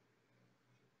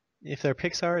 If they're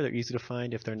Pixar, they're easy to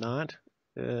find. If they're not,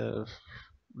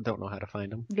 don't know how to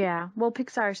find them. Yeah. Well,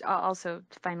 Pixar also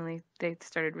finally they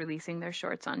started releasing their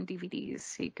shorts on DVDs,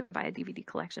 so you could buy a DVD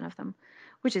collection of them,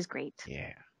 which is great.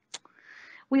 Yeah.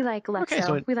 We like Lexo. Okay,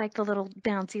 so we like the little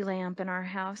bouncy lamp in our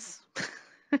house.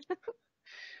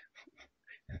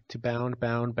 to bound,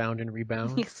 and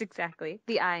rebound. Yes, exactly.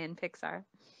 The I in Pixar.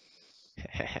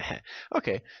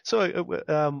 Okay, so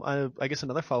I guess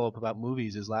another follow-up about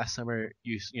movies is last summer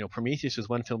you know Prometheus was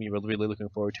one film you were really looking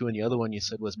forward to, and the other one you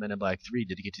said was Men in Black 3.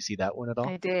 Did you get to see that one at all?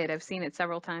 I did. I've seen it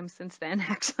several times since then,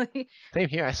 actually. Same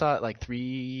here. I saw it like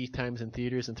 3 times in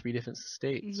theaters in 3 different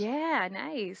states. Yeah,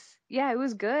 nice. Yeah, it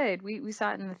was good. We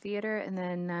saw it in the theater, and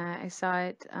then I saw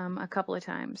it a couple of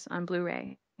times on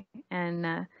Blu-ray,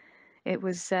 and it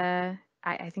was.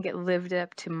 I think it lived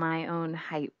up to my own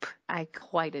hype. I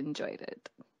quite enjoyed it.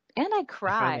 And I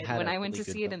cried when I went to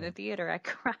see it in the theater. I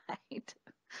cried.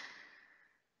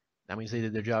 That means they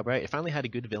did their job right. It finally had a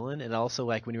good villain, and also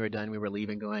like when we were done, we were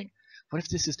leaving going, what if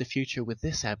this is the future with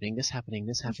this happening, this happening,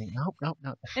 this happening?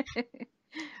 Nope.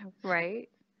 Right?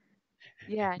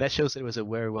 Yeah. That shows that it was a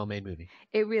very well-made movie.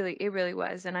 It really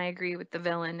was. And I agree with the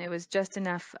villain. It was just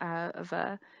enough of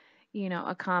a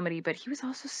comedy, but he was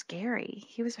also scary.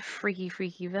 He was a freaky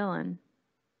villain.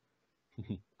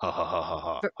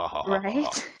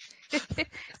 Right?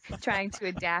 Trying to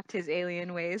adapt his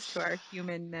alien ways to our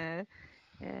human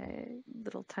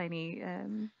little tiny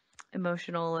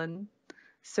emotional and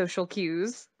social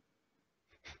cues.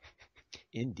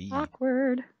 Indeed.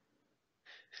 Awkward.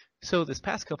 So this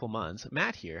past couple months,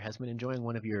 Matt here has been enjoying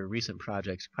one of your recent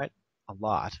projects quite a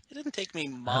lot. It didn't take me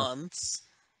months.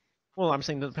 Well, I'm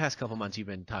saying the past couple months you've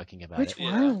been talking about Which it.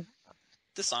 one? Yeah.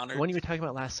 Dishonored. The one you were talking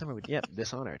about last summer. Yep,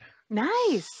 Dishonored.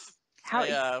 Nice. How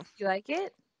you like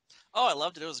it? Oh, I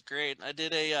loved it. It was great. I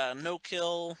did a no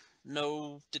kill,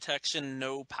 no detection,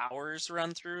 no powers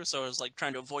run through, so I was like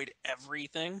trying to avoid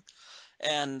everything.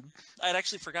 And I'd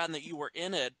actually forgotten that you were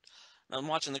in it. And I'm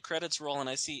watching the credits roll, and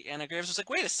I see Anna Graves. I was like,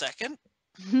 wait a second.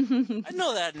 I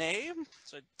know that name.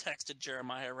 So I texted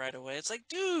Jeremiah right away. It's like,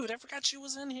 dude, I forgot she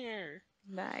was in here.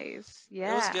 Nice.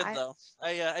 Yeah. It was good, though.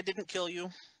 I didn't kill you.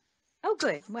 Oh,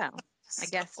 good. Well, I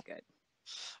guess good.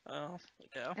 Oh,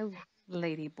 yeah. Oh,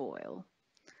 Lady Boyle.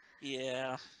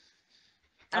 Yeah.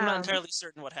 I'm not entirely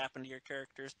certain what happened to your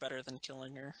character is better than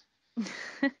killing her.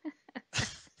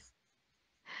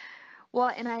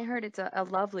 Well, and I heard it's a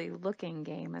lovely looking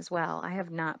game as well. I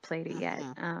have not played it yet,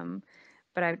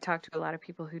 but I've talked to a lot of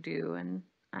people who do, and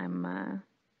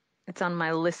it's on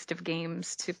my list of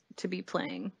games to be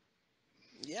playing.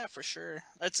 Yeah, for sure.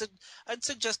 I'd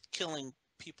suggest killing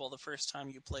people the first time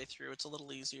you play through. It's a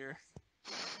little easier.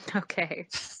 Okay.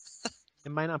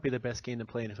 It might not be the best game to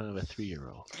play in front of a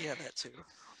 3-year-old. Yeah, that too.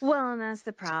 Well, and that's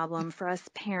the problem for us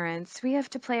parents. We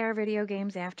have to play our video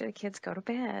games after the kids go to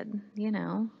bed,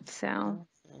 so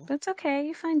that's okay.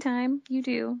 You find time. You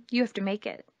do. You have to make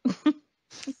it. But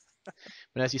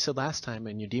as you said last time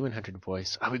in your Demon Hunter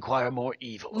voice, I require more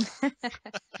evil.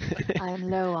 I'm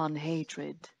low on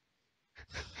hatred.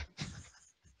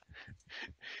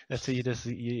 That's what you just,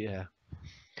 yeah.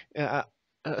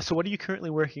 So what are you currently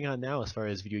working on now as far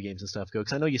as video games and stuff go?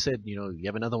 Because I know you said, you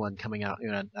have another one coming out,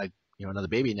 another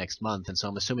baby next month, and so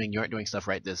I'm assuming you aren't doing stuff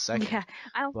right this second. Yeah,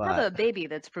 I'll have a baby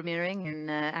that's premiering in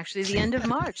actually the end of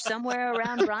March, somewhere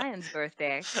around Brian's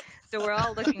birthday. So we're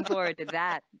all looking forward to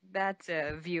that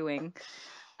viewing.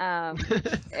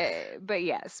 But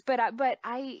yes, but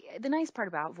the nice part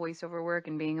about voiceover work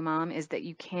and being a mom is that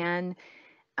you can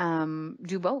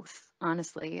do both.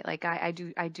 Honestly, like I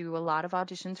do a lot of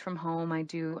auditions from home. I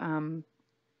do,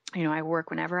 I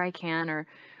work whenever I can or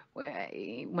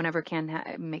whenever I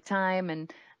can make time.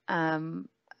 And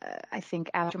I think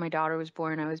after my daughter was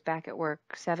born, I was back at work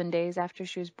 7 days after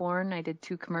she was born. I did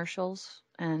 2 commercials,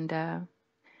 and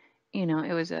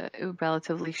it was a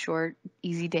relatively short,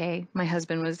 easy day. My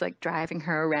husband was like driving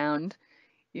her around,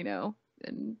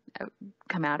 and I would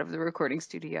come out of the recording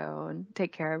studio and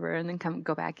take care of her, and then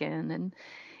go back in, and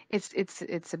it's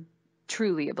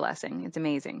truly a blessing. It's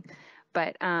amazing,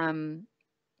 but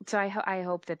so I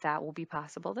hope that will be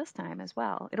possible this time as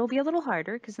well. It'll be a little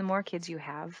harder because the more kids you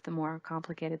have, the more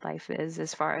complicated life is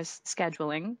as far as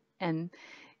scheduling, and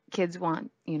kids want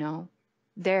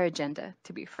their agenda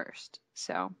to be first.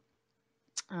 So.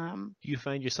 Do you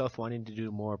find yourself wanting to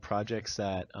do more projects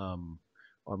that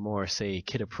more, say,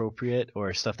 kid appropriate,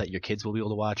 or stuff that your kids will be able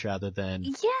to watch rather than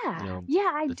Yeah,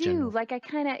 I the do. general? Like,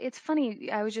 it's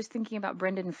funny. I was just thinking about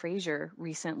Brendan Fraser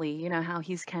recently, how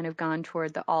he's kind of gone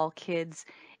toward the all kids,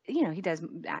 he does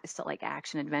still like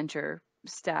action adventure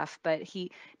stuff, but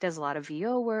he does a lot of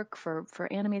VO work for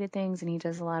animated things, and he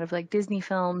does a lot of like Disney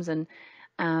films. And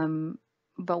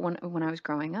but when I was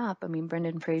growing up, I mean,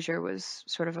 Brendan Fraser was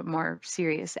sort of a more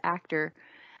serious actor,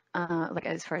 like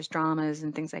as far as dramas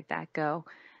and things like that go.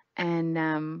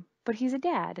 And but he's a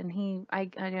dad, and I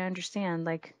understand,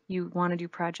 like, you want to do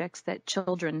projects that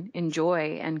children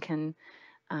enjoy and can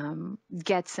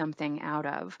get something out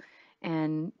of.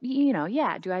 And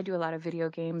yeah, do I do a lot of video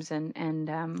games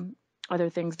and other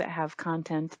things that have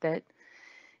content that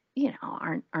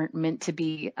aren't meant to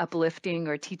be uplifting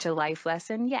or teach a life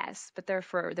lesson? Yes, but they're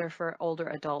for older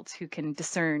adults who can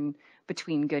discern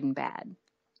between good and bad.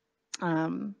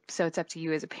 So it's up to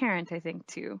you as a parent, I think,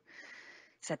 to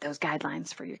set those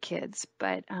guidelines for your kids.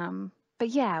 But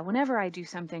yeah, whenever I do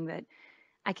something that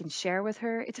I can share with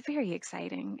her, it's very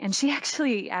exciting. And she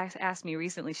actually asked me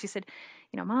recently. She said,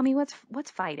 "Mommy,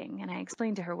 what's fighting?" And I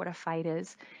explained to her what a fight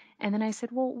is. And then I said,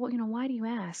 "Well, why do you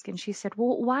ask?" And she said,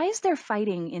 "Well, why is there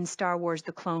fighting in Star Wars: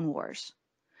 The Clone Wars?"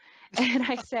 And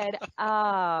I said,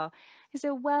 "Oh." I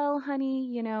said, "Well,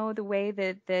 honey, the way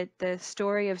that the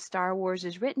story of Star Wars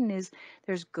is written is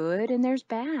there's good and there's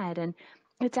bad, and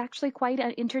it's actually quite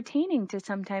entertaining to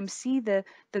sometimes see the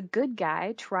good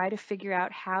guy try to figure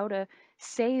out how to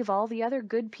save all the other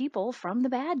good people from the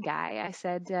bad guy." I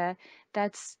said,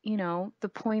 "That's the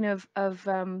point of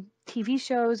TV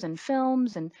shows and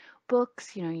films and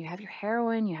books. You have your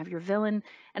heroine, you have your villain."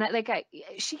 And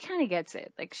she kind of gets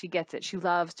it. Like, she gets it. She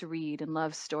loves to read and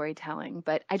loves storytelling.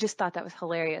 But I just thought that was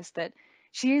hilarious that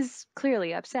she is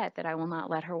clearly upset that I will not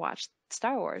let her watch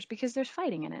Star Wars because there's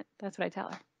fighting in it. That's what I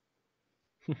tell her.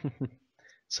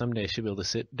 Someday she'll be able to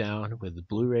sit down with the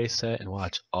Blu-ray set and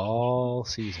watch all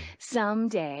season.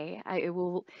 Someday it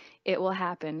will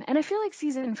happen. And I feel like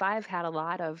season 5 had a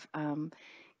lot of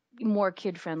more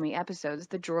kid-friendly episodes.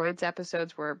 The droids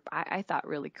episodes were, I thought,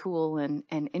 really cool and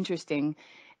interesting,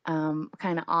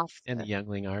 kind of off. And the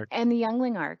Youngling arc. And the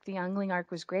Youngling arc. The Youngling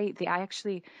arc was great.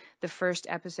 The first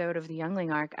episode of the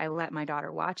Youngling arc, I let my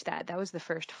daughter watch that. That was the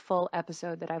first full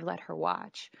episode that I've let her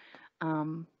watch,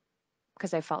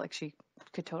 because I felt like she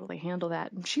could totally handle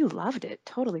that. And she loved it,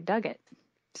 totally dug it.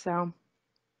 So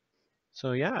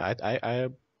yeah,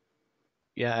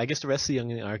 I guess the rest of the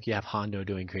Youngling arc, you have Hondo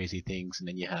doing crazy things, and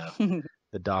then you have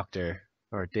the Doctor,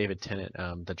 or David Tennant,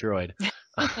 the droid,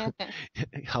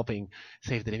 helping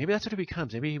save the day. Maybe that's what it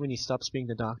becomes. Maybe when he stops being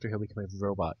the Doctor, he'll become a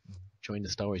robot, join the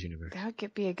Star Wars universe. That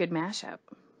could be a good mashup.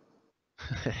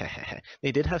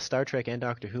 They did have Star Trek and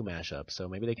Doctor Who mashup, so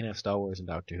maybe they can have Star Wars and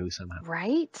Doctor Who somehow.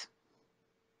 Right?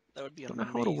 That would be Don't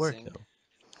amazing. know how it'll work,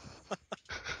 though.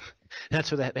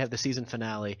 That's where they have the season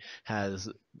finale has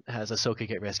Ahsoka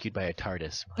get rescued by a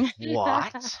TARDIS. Like,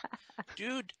 what?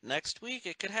 Dude, next week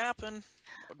it could happen.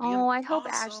 Oh, I hope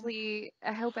awesome.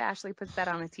 Ashley puts that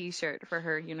on a T-shirt for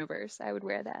her universe. I would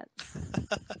wear that.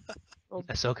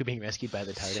 Ahsoka being rescued by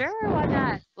the TARDIS. Sure, why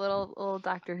not? Little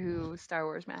Doctor Who Star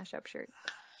Wars mashup shirt.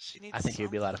 I think it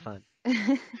would be a lot of fun.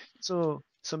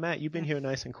 So Matt, you've been here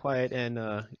nice and quiet,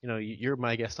 and you're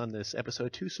my guest on this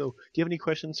episode too. So do you have any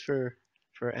questions for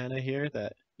Anna here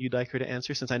that you'd like her to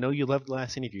answer? Since I know you loved the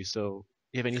last interview, so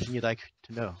do you have anything you'd like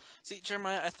to know? See,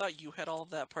 Jeremiah, I thought you had all of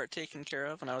that part taken care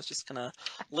of, and I was just gonna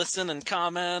listen and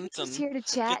comment and here to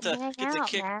chat get to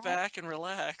kick back and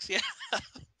relax. Yeah.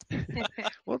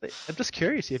 Well, I'm just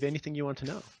curious. Do you have anything you want to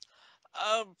know?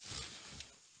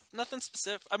 Nothing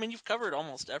specific. I mean, you've covered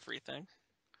almost everything.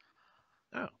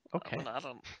 Oh, okay.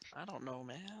 I don't know,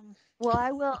 man.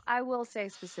 Well, I will say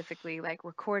specifically, like,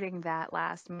 recording that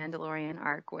last Mandalorian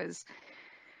arc was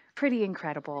pretty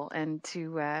incredible, and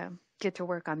to get to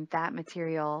work on that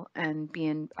material and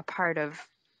being a part of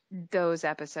those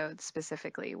episodes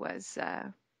specifically was,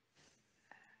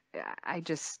 I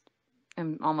just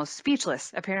am almost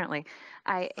speechless. Apparently,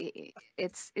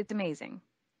 it's amazing.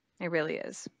 It really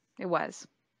is. It was.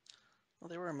 Well,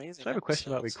 they were amazing. So I have a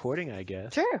question about recording, I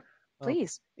guess. Sure.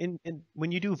 Please. And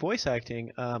when you do voice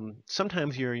acting,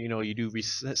 sometimes you do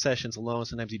sessions alone.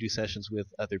 Sometimes you do sessions with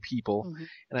other people. Mm-hmm.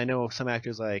 And I know some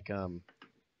actors like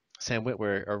Sam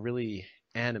Witwer are really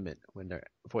animate when they're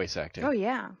voice acting. Oh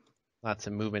yeah. Lots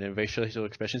of movement and facial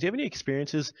expressions. Do you have any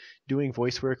experiences doing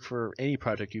voice work for any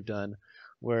project you've done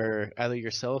where either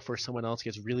yourself or someone else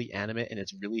gets really animate and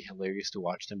it's really hilarious to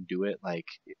watch them do it,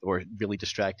 or really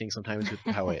distracting sometimes with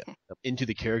how into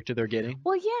the character they're getting?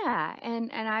 Well, yeah,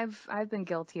 and I've been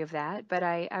guilty of that, but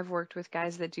I've worked with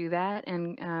guys that do that,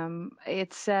 and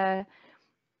it's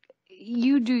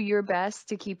you do your best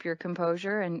to keep your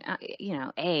composure, and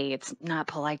it's not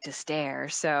polite to stare,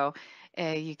 so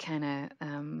you kind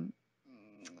of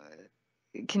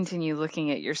continue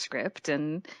looking at your script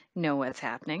and know what's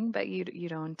happening, but you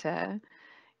don't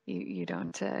you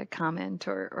don't comment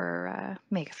or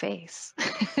make a face.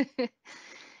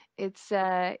 It's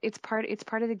part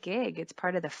of the gig. It's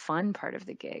part of the fun part of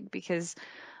the gig, because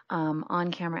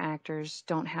on-camera actors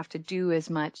don't have to do as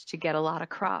much to get a lot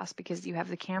across, because you have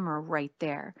the camera right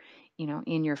there,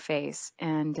 in your face.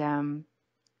 And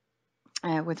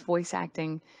with voice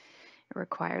acting, it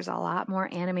requires a lot more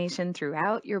animation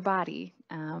throughout your body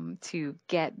to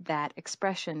get that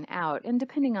expression out. And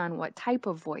depending on what type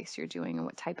of voice you're doing and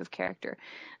what type of character.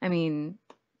 I mean,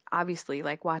 obviously,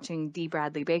 like watching D.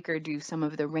 Bradley Baker do some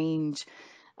of the range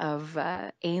of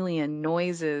alien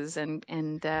noises and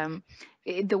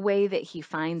the way that he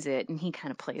finds it, and he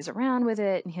kind of plays around with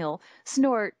it, and he'll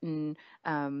snort and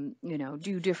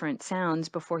do different sounds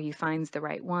before he finds the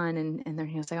right one, and then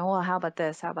he'll say, oh well, how about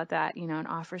this, how about that, and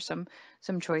offer some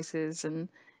choices, and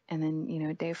then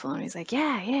Dave Filoni's like,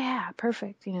 yeah,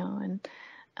 perfect, and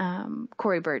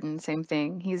Corey Burton, same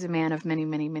thing. He's a man of many,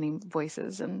 many, many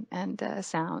voices and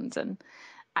sounds, and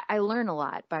I learn a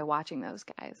lot by watching those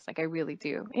guys. Like, I really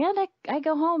do. And I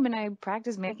go home and I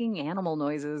practice making animal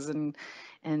noises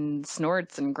and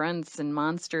snorts and grunts and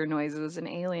monster noises and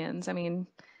aliens. I mean,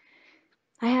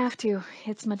 I have to.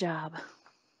 It's my job.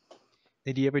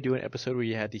 Did you ever do an episode where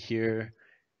you had to hear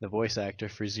the voice actor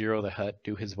for Zero the Hutt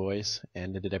do his voice,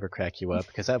 and did it ever crack you up?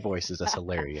 Because that voice is just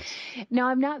hilarious. No,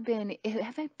 I've not been.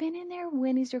 Have I been in there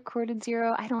when he's recorded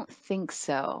Zero? I don't think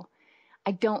so.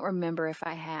 I don't remember if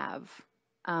I have.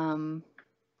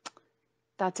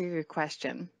 That's a good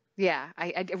question. Yeah,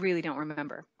 I really don't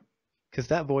remember. Because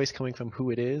that voice coming from who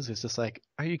it is just like,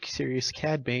 are you serious?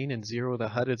 Cad Bane and Zero the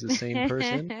Hutt is the same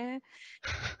person?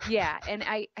 Yeah, and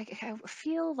I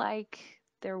feel like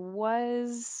there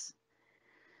was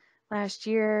last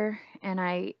year, and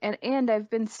I've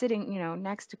been sitting,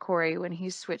 next to Corey when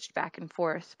he's switched back and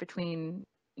forth between,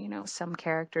 some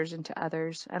characters into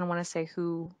others. I don't want to say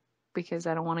who, because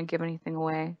I don't want to give anything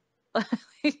away.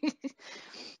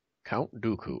 Count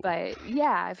Dooku. But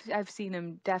yeah, I've seen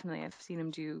him, definitely. I've seen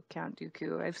him do Count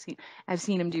Dooku. I've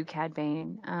seen him do Cad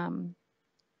Bane.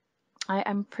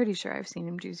 I'm pretty sure I've seen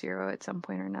him do Zero at some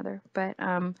point or another. But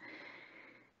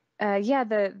yeah,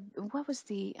 what was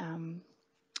the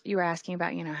you were asking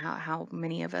about, how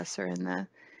many of us are in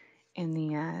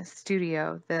the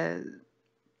studio. There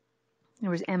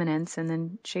was Eminence, and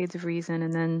then Shades of Reason,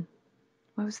 and then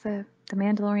what was the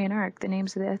Mandalorian arc? The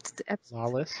names of the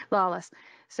episodes? Lawless.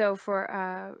 So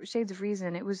for Shades of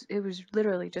Reason, it was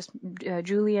literally just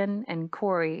Julian and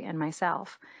Corey and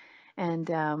myself, and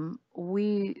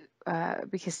we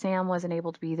because Sam wasn't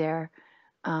able to be there,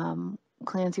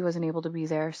 Clancy wasn't able to be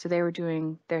there, so they were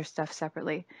doing their stuff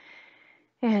separately,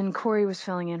 and Corey was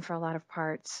filling in for a lot of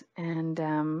parts, and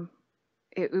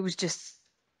it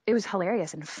was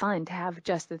hilarious and fun to have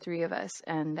just the three of us.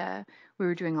 And we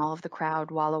were doing all of the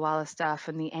crowd Walla Walla stuff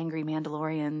and the angry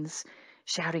Mandalorians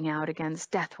shouting out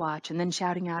against Death Watch and then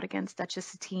shouting out against Duchess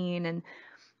Satine.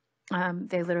 And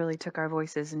they literally took our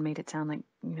voices and made it sound like,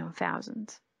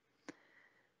 thousands.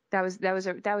 That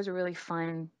was a really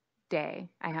fun day,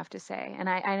 I have to say. And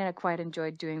I quite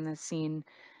enjoyed doing the scene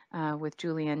with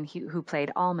Julian, who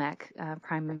played Almec,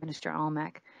 Prime Minister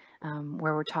Almec,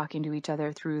 where we're talking to each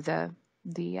other through the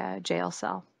jail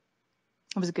cell.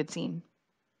 It was a good scene.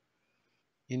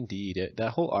 Indeed,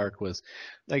 that whole arc was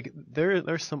like,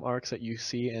 there's some arcs that you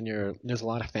see and there's a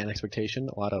lot of fan expectation,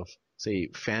 a lot of, say,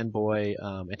 fanboy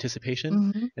anticipation,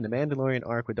 Mm-hmm. and the Mandalorian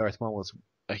arc with Darth Maul was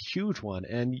a huge one.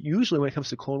 And usually when it comes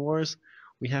to Clone Wars,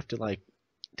 we have to like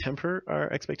temper our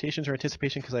expectations or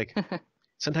anticipation, because like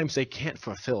sometimes they can't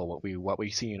fulfill what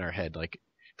we see in our head. Like,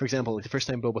 for example, the first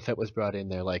time Boba Fett was brought in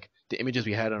there, like the images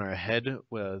we had on our head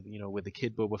with, with the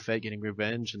kid Boba Fett getting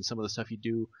revenge and some of the stuff you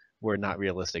do were not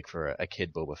realistic for a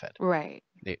kid Boba Fett. Right.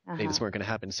 They just weren't going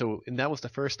to happen. So, and that was the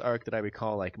first arc that I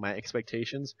recall, like my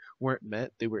expectations weren't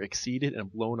met. They were exceeded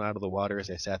and blown out of the water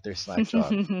as I sat there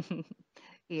slack-jawed.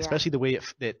 Yeah. Especially the way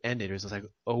it ended. It was just like,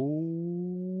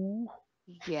 oh.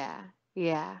 Yeah.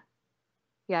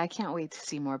 I can't wait to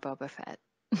see more Boba Fett.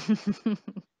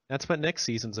 That's what next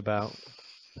season's about.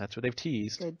 That's what they've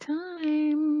teased. Good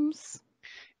times.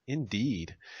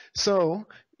 Indeed. So,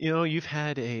 you've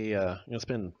had it's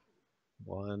been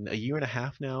a year and a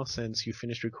half now since you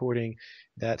finished recording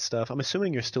that stuff. I'm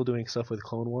assuming you're still doing stuff with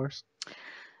Clone Wars?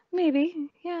 Maybe.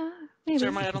 Yeah. Maybe.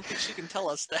 Jeremiah, I don't think she can tell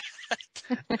us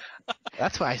that.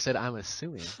 That's why I said I'm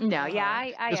assuming. No, yeah,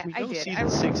 Because we I know did. season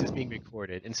 6 is being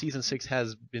recorded, and season 6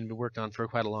 has been worked on for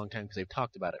quite a long time because they've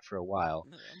talked about it for a while,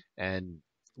 and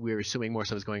we're assuming more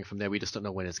stuff is going from there. We just don't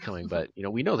know when it's coming, but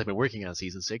we know they've been working on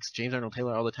season 6. James Arnold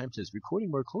Taylor all the time says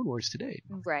recording more Clone Wars today.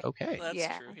 Right. Okay.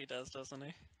 That's true. He does, doesn't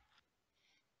he?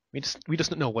 We just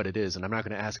don't know what it is, and I'm not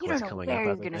going to ask what's coming up. You don't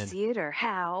know where you're going to see it or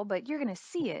how, but you're going to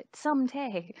see it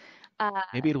someday.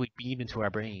 Maybe it'll be beamed into our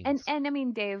brains. And I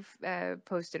mean, Dave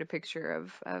posted a picture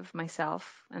of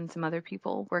myself and some other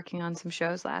people working on some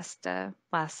shows last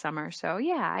summer. So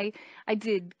yeah, I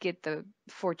did get the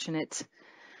fortunate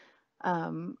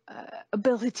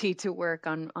ability to work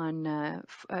on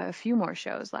a few more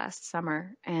shows last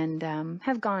summer, and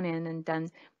have gone in and done.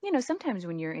 Sometimes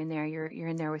when you're in there, you're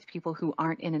in there with people who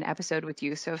aren't in an episode with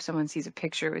you. So if someone sees a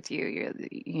picture with you,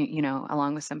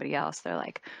 along with somebody else, they're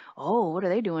like, "Oh, what are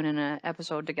they doing in an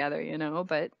episode together?"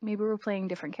 But maybe we're playing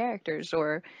different characters,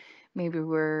 or maybe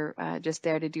we're just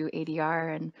there to do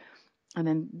ADR, and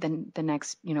then the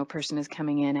next person is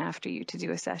coming in after you to do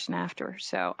a session after.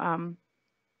 So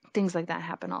things like that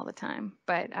happen all the time,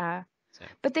 but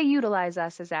they utilize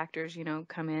us as actors,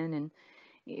 come in, and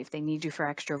if they need you for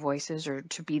extra voices or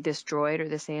to be this droid or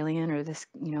this alien or this,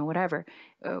 whatever,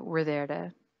 we're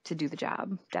there to do the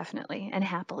job, definitely, and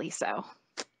happily so.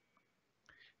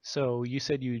 So you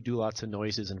said you do lots of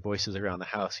noises and voices around the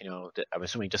house, I'm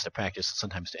assuming just to practice,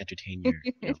 sometimes to entertain your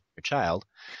your child.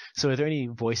 So are there any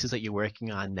voices that you're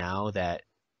working on now that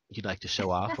you'd like to show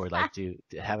off or like to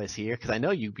have us hear? Because I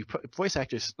know voice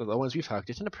actors, the ones we've talked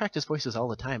to, tend to practice voices all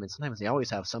the time, and sometimes they always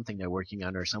have something they're working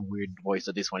on or some weird voice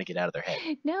that they just want to get out of their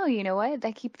head. No, you know what?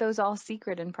 I keep those all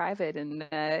secret and private, and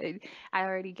I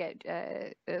already get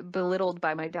belittled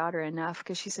by my daughter enough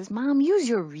because she says, "Mom, use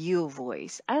your real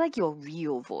voice. I like your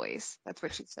real voice." That's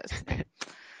what she says to me.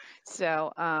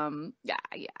 So, yeah,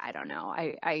 I don't know.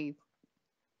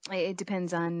 It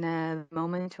depends on the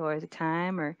moment or the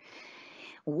time or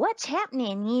what's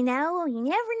happening, You never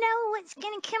know what's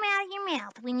going to come out of your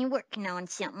mouth when you're working on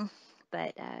something.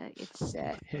 But it's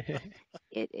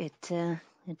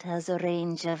it has a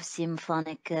range of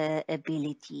symphonic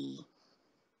ability.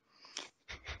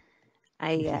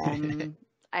 I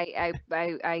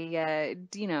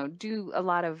do a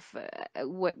lot of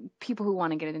what people who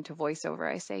want to get into voiceover.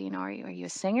 I say, are you a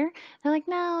singer? They're like,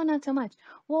 no, not so much.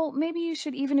 Well, maybe you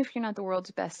should, even if you're not the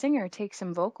world's best singer, take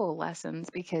some vocal lessons,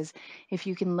 because if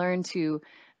you can learn to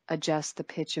adjust the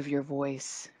pitch of your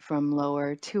voice from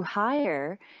lower to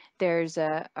higher, there's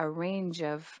a range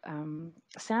of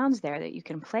sounds there that you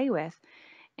can play with.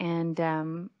 And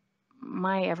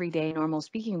my everyday normal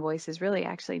speaking voice is really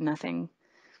actually nothing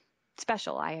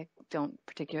special. I don't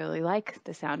particularly like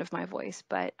the sound of my voice,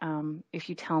 but if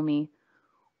you tell me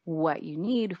what you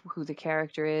need, who the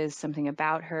character is, something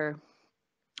about her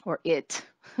or it,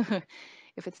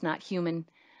 if it's not human,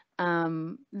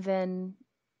 then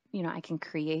I can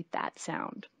create that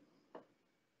sound.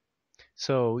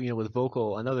 So with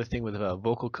vocal, another thing with a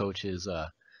vocal coach is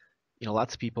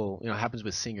lots of people, it happens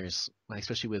with singers,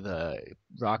 especially with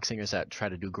rock singers that try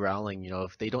to do growling,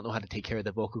 if they don't know how to take care of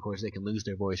the vocal cords, they can lose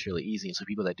their voice really easy. And so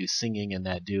people that do singing and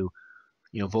that do,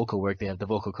 vocal work, they have the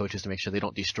vocal coaches to make sure they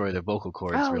don't destroy their vocal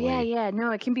cords. Oh, really. yeah.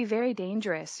 No, it can be very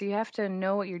dangerous. So you have to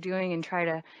know what you're doing and try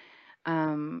to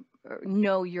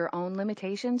know your own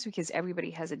limitations, because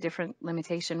everybody has a different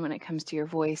limitation when it comes to your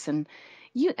voice. And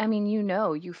you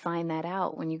find that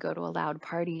out when you go to a loud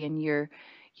party and you're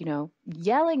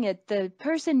yelling at the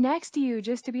person next to you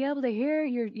just to be able to hear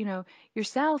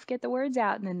yourself get the words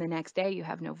out. And then the next day you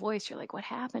have no voice. You're like, what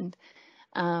happened?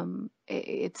 You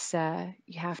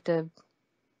have to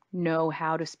know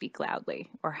how to speak loudly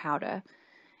or how to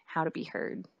be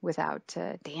heard without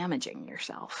damaging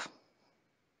yourself.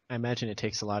 I imagine it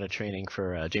takes a lot of training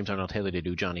for James Arnold Taylor to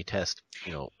do Johnny Test,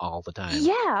 all the time.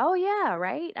 Yeah. Oh, yeah.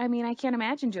 Right. I mean, I can't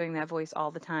imagine doing that voice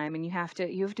all the time, and you have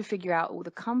to figure out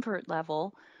the comfort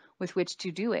level with which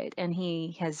to do it, and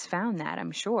he has found that,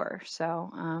 I'm sure.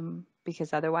 So,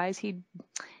 because otherwise he'd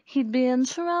be in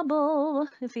trouble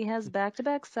if he has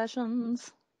back-to-back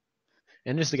sessions.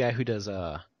 And there's the guy who does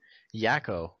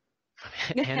Yakko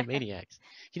from Animaniacs.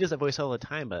 He does that voice all the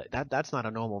time, but that's not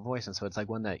a normal voice, and so it's like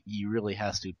one that he really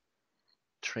has to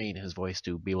train his voice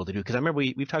to be able to do. Because I remember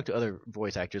we've talked to other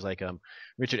voice actors, like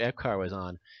Richard Epcar was on,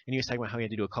 and he was talking about how he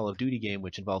had to do a Call of Duty game,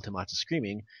 which involved him lots of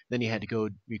screaming. Then he had to go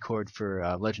record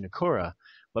for Legend of Korra,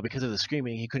 but because of the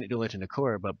screaming, he couldn't do Legend of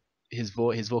Korra. But his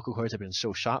vocal cords have been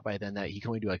so shot by then that he can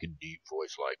only do like a deep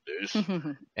voice like this.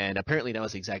 And apparently that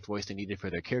was the exact voice they needed for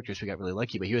their characters who got really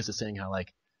lucky. But he was just saying how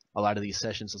like a lot of these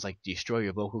sessions is like destroy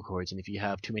your vocal cords, and if you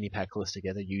have too many packed close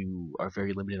together, you are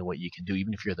very limited in what you can do,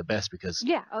 even if you're the best, because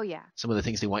Yeah. Oh yeah. some of the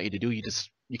things they want you to do,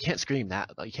 you can't scream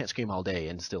all day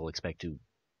and still expect to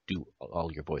do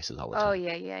all your voices all the time. Oh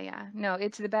yeah. No,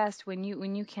 it's the best when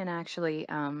you can actually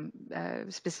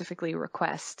specifically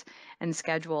request and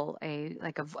schedule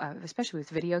especially with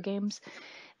video games,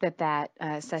 that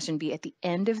session be at the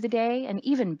end of the day, and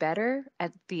even better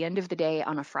at the end of the day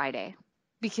on a Friday,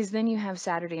 because then you have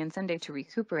Saturday and Sunday to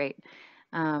recuperate,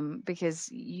 because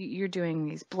you're doing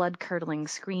these blood curdling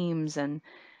screams and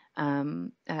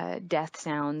death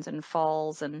sounds and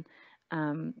falls and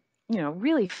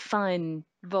really fun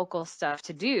vocal stuff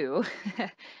to do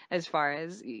as far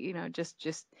as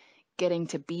just getting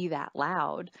to be that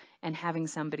loud and having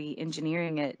somebody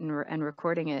engineering it and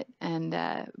recording it, and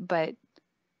but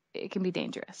it can be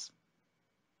dangerous.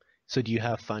 So do you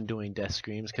have fun doing death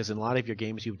screams? Because in a lot of your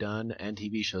games you've done and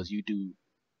TV shows, you do,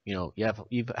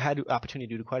 you've had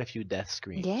opportunity to do quite a few death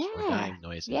screams or dying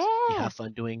noises. Yeah. Do you have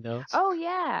fun doing those? Oh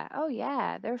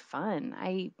yeah, they're fun.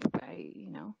 I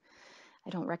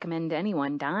don't recommend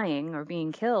anyone dying or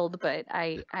being killed, but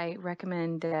I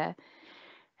recommend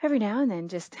every now and then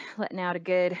just letting out a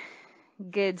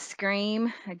good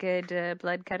scream, a good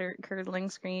blood curdling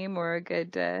scream, or a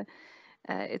good.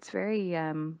 It's very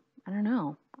I don't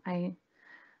know. I'm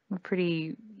a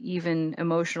pretty even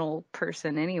emotional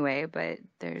person anyway, but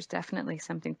there's definitely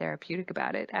something therapeutic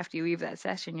about it. After you leave that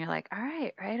session, you're like, all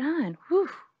right, right on. Whew.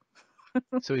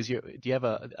 So do you have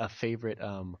a favorite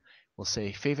we'll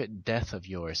say favorite death of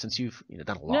yours, since you've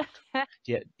done a lot? Do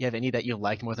you have any that you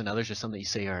like more than others, or some that you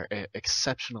say are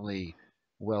exceptionally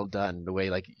well done? The way,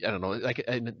 like, I don't know, like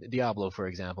in Diablo, for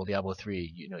example, Diablo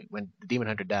 3, when the demon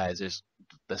hunter dies, there's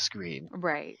the scream.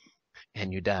 Right.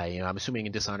 And you die. I'm assuming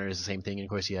in Dishonored is the same thing. And of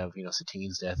course, you have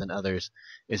Satine's death and others.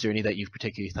 Is there any that you've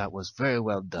particularly thought was very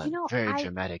well done, very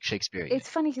dramatic, Shakespearean? It's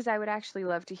funny because I would actually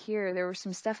love to hear. There was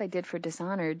some stuff I did for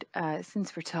Dishonored,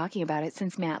 since we're talking about it,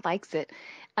 since Matt likes it,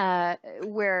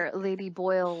 where Lady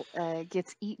Boyle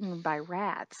gets eaten by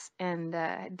rats and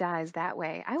dies that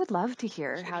way. I would love to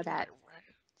hear how that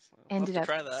ended up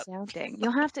sounding.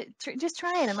 You'll have to just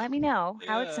try it and let me know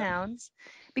how it sounds,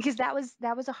 because that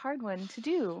was a hard one to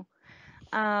do.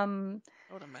 I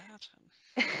would imagine.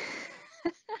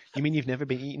 You mean you've never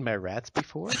been eaten by rats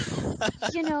before?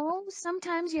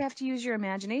 Sometimes you have to use your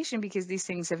imagination, because these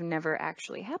things have never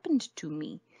actually happened to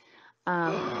me.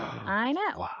 I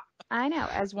know. Wow. I know.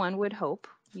 As one would hope,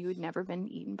 you had never been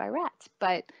eaten by rats,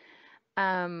 but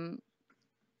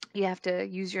you have to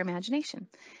use your imagination.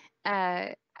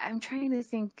 I'm trying to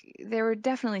think. There were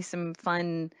definitely some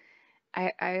fun.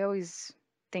 I always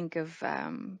think of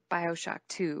BioShock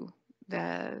 2.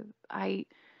 I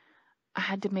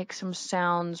had to make some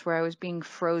sounds where I was being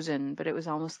frozen, but it was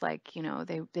almost like,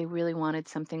 they really wanted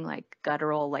something like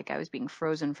guttural, like I was being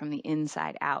frozen from the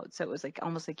inside out. So it was like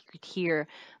almost like you could hear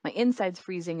my insides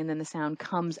freezing, and then the sound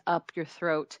comes up your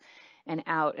throat and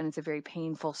out, and it's a very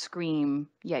painful scream,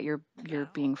 yet you're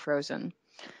being frozen.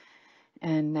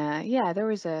 And there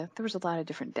was a lot of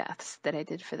different deaths that I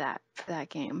did for that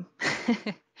game.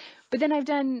 But then I've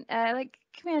done like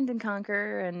Command and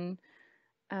Conquer and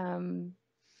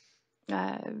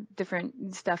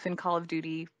different stuff in Call of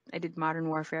Duty. I did Modern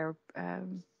Warfare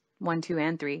 1, 2,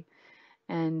 and 3,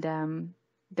 and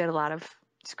did a lot of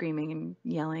screaming and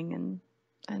yelling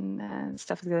and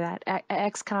stuff like that.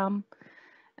 XCOM,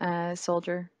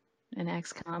 soldier in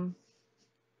XCOM,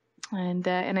 and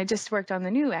I just worked on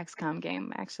the new XCOM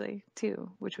game actually too,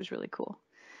 which was really cool.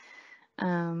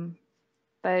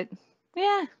 But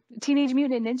yeah, Teenage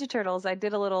Mutant Ninja Turtles. I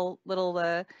did a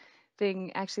little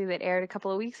thing actually that aired a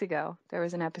couple of weeks ago. There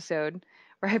was an episode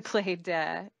where I played,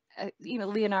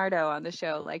 Leonardo on the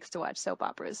show likes to watch soap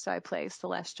operas, so I play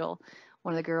Celestial,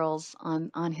 one of the girls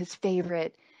on his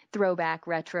favorite throwback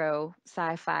retro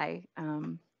sci-fi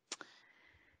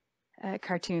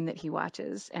cartoon that he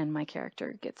watches, and my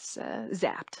character gets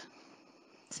zapped.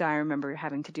 So I remember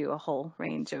having to do a whole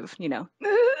range of,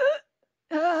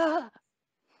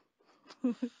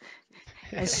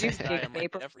 as she's getting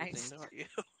vaporized.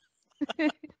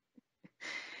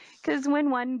 Because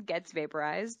when one gets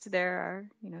vaporized, there are,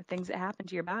 things that happen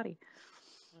to your body.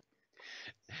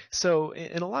 So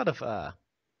in a lot of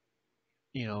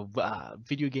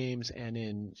video games and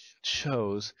in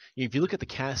shows, if you look at the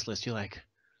cast list, you're like,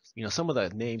 some of the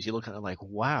names you look at like,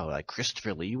 wow, like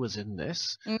Christopher Lee was in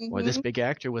this, or this big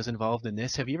actor was involved in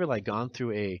this. Have you ever like gone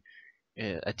through a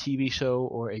TV show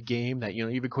or a game that you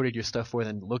recorded your stuff for,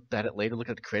 then looked at it later, looked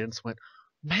at the credits, and went,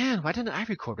 man, why didn't I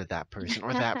record with that person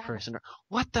or that person? Or,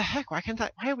 what the heck? Why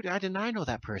didn't I know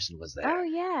that person was there? Oh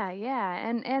yeah.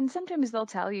 And sometimes they'll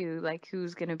tell you like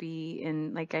who's gonna be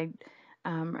in like I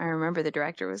remember the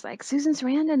director was like, Susan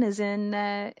Sarandon is in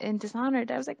Dishonored.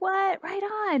 I was like, what? Right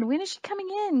on. When is she coming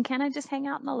in? Can I just hang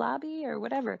out in the lobby or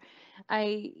whatever?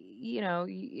 And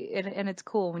it's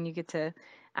cool when you get to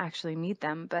actually meet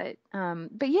them. But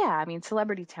yeah, I mean,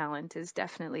 celebrity talent is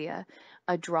definitely a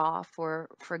draw for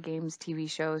games, TV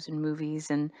shows, and movies,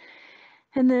 and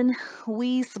then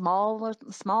we small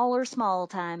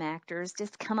time actors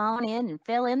just come on in and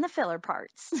fill in the filler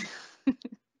parts.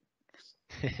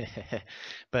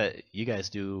 But you guys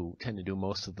tend to do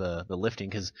most of the lifting,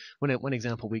 because one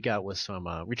example we got was from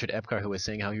Richard Epcar, who was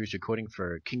saying how he was recording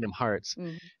for Kingdom Hearts,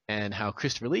 and how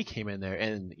Christopher Lee came in there.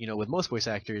 And with most voice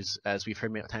actors, as we've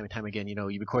heard time and time again,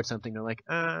 you record something, they're like,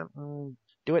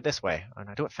 do it this way, or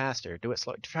no, do it faster, do it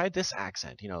slow, try this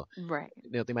accent. Right.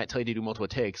 They might tell you to do multiple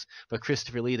takes, but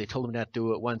Christopher Lee, they told him not to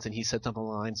do it once, and he said something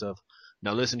along the lines of,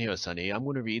 "Now listen here, Sonny. I'm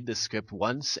going to read this script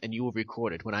once, and you will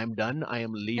record it. When I'm done, I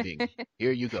am leaving.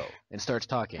 Here you go," and starts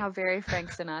talking. How very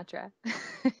Frank Sinatra.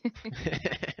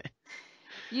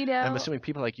 I'm assuming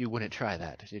people like you wouldn't try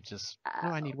that. It just,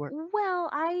 I need work. Well,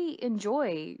 I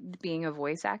enjoy being a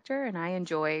voice actor, and I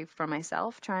enjoy for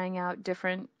myself trying out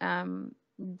different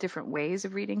ways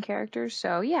of reading characters.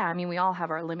 So yeah, I mean, we all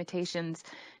have our limitations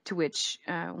to which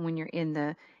when you're in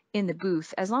the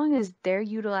booth, as long as they're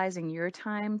utilizing your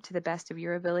time to the best of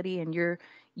your ability and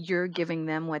you're giving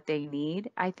them what they need,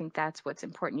 I think that's what's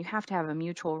important. You have to have a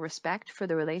mutual respect for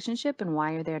the relationship and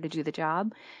why you're there to do the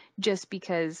job. Just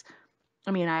because,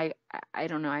 I mean, I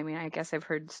don't know. I mean, I guess I've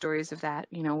heard stories of that,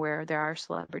 where there are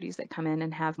celebrities that come in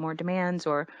and have more demands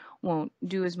or won't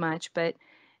do as much, but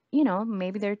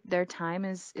maybe their time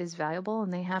is valuable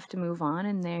and they have to move on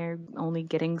and they're only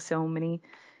getting so many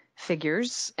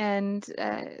figures, and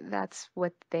that's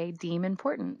what they deem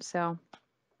important. So,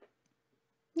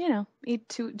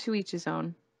 to each his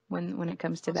own when it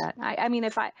comes to that. I mean,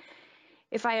 if I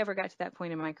ever got to that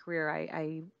point in my career,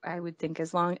 I would think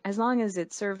as long as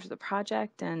it serves the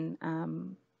project and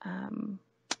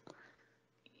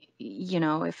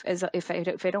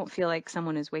if I don't feel like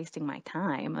someone is wasting my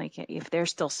time, like if they're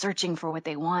still searching for what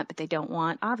they want but they don't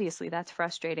want, obviously that's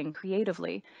frustrating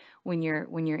creatively when you're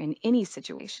in any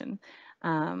situation.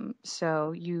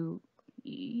 So you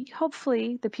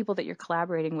hopefully the people that you're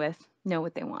collaborating with know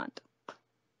what they want.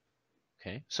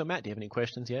 Okay, so Matt, do you have any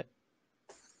questions yet?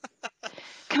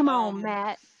 Come on,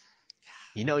 Matt.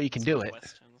 You can do it.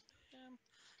 Yeah,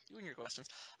 you and your questions.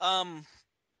 I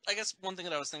guess one thing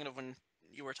that I was thinking of when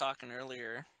you were talking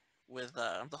earlier with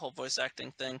the whole voice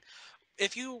acting thing,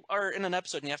 if you are in an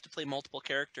episode and you have to play multiple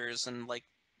characters and like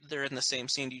they're in the same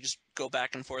scene, do you just go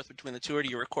back and forth between the two, or do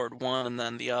you record one and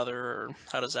then the other, or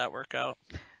how does that work out?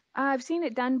 I've seen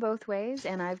it done both ways,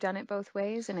 and I've done it both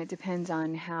ways, and it depends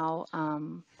on how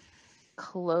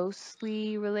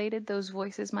closely related those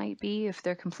voices might be. If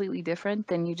they're completely different,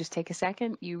 then you just take a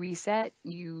second, you reset,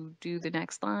 you do the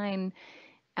next line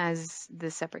as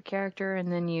the separate character,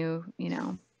 and then you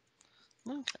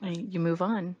move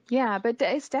on. Yeah, but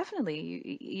it's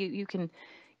definitely you can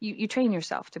train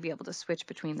yourself to be able to switch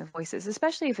between the voices,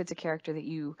 especially if it's a character that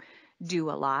you do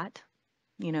a lot.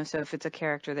 So if it's a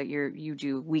character that you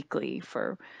do weekly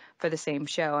for the same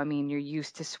show, I mean, you're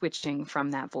used to switching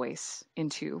from that voice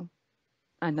into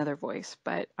another voice.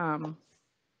 But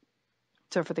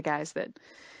so for the guys that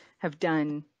have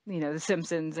done, The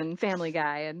Simpsons and Family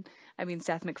Guy, and I mean,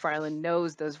 Seth MacFarlane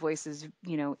knows those voices,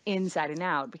 inside and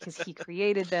out because he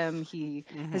created them. He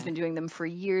has been doing them for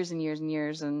years and years and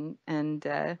years, and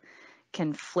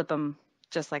can flip them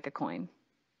just like a coin.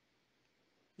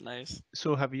 Nice.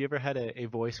 So have you ever had a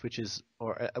voice which is,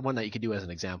 or one that you could do as an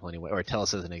example anyway, or tell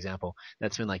us as an example,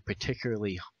 that's been like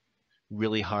particularly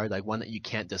really hard, like one that you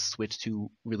can't just switch to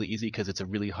really easy because it's a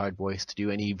really hard voice to do?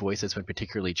 Any voice that's been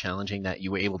particularly challenging that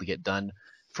you were able to get done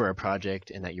for a project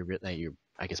and that you're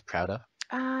I guess proud of?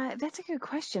 That's a good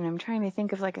question. I'm trying to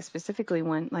think of like a specific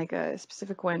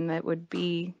one that would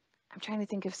be. I'm trying to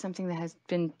think of something that has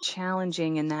been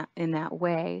challenging in that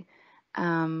way.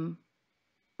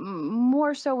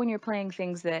 More so when you're playing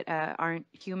things that aren't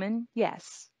human.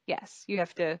 Yes, you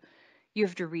have to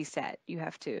reset. You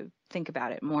have to think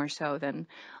about it more so than,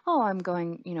 I'm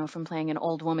going, from playing an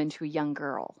old woman to a young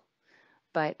girl.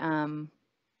 But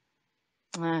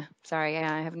sorry,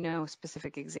 I have no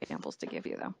specific examples to give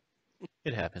you though.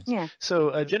 It happens. Yeah.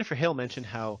 So Jennifer Hill mentioned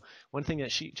how one thing that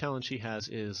challenge she has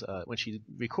is when she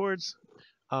records,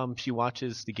 she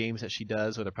watches the games that she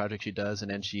does or the project she does,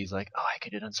 and then she's like, oh, I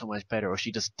could have done so much better, or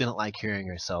she just didn't like hearing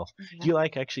herself. Yeah. Do you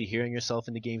like actually hearing yourself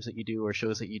in the games that you do or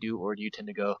shows that you do, or do you tend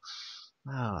to go,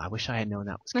 oh, I wish I had known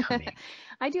that was coming?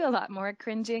 I do a lot more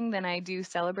cringing than I do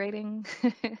celebrating,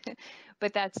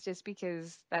 but that's just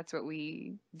because that's what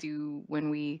we do when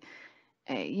we,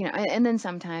 and then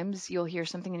sometimes you'll hear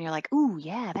something and you're like, ooh,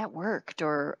 yeah, that worked,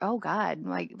 or oh God,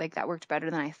 like that worked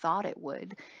better than I thought it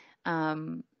would.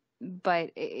 But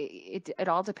it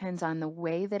all depends on the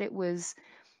way that it was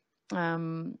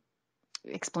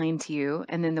explained to you,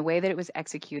 and then the way that it was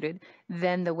executed,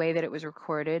 then the way that it was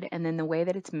recorded, and then the way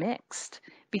that it's mixed.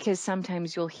 Because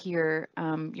sometimes you'll hear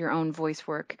your own voice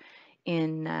work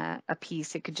in a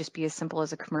piece. It could just be as simple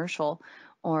as a commercial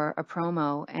or a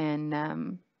promo.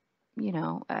 And,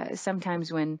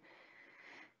 sometimes when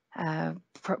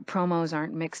promos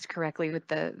aren't mixed correctly with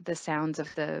the sounds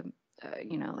of the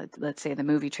let's say the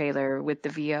movie trailer with the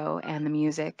VO and the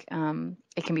music,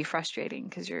 it can be frustrating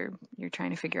because you're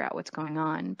trying to figure out what's going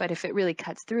on. But if it really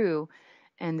cuts through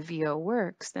and the VO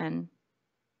works, then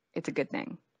it's a good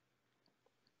thing.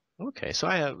 Okay, so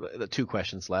I have 2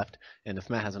 questions left, and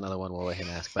if Matt has another one, we'll let him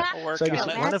ask. But I'll work so I on guess it.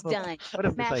 one Matt's of them,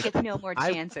 done. Matt gets no more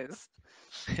chances.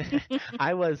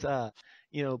 I was,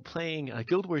 playing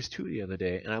Guild Wars 2 the other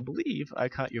day, and I believe I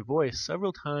caught your voice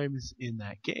several times in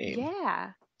that game.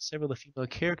 Yeah. Several of the female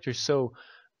characters. So,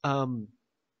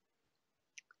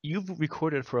 you've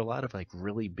recorded for a lot of like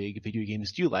really big video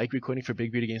games. Do you like recording for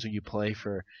big video games when you play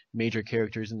for major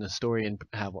characters in the story and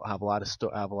have a lot of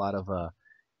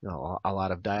a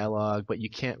lot of dialogue, but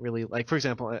you can't really, like, for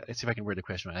example, let's see if I can word the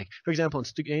question right. Like, for example,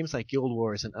 in games like Guild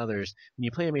Wars and others, when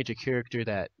you play a major character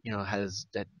that has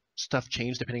that stuff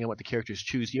change depending on what the characters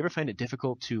choose, do you ever find it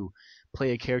difficult to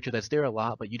play a character that's there a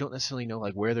lot, but you don't necessarily know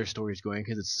like where their story is going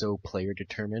because it's so player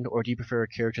determined? Or do you prefer a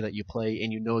character that you play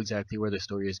and you know exactly where the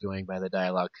story is going by the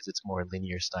dialogue because it's more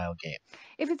linear style game?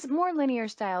 If it's more linear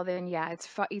style, then yeah,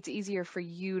 it's easier for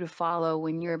you to follow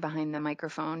when you're behind the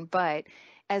microphone. But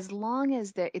as long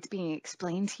as it's being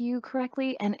explained to you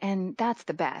correctly, and that's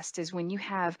the best, is when you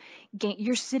have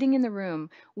you're sitting in the room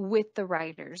with the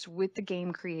writers, with the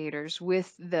game creators,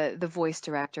 with the voice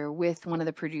director, with one of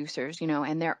the producers,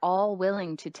 and they're all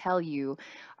willing to tell you,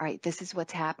 all right, this is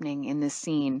what's happening in this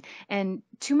scene. And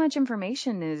too much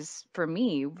information is, for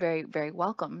me, very, very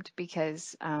welcomed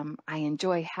because I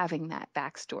enjoy having that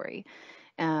backstory.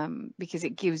 Because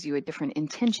it gives you a different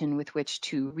intention with which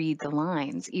to read the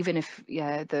lines. Even if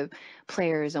the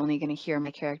player is only going to hear my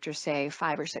character say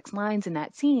 5 or 6 lines in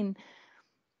that scene,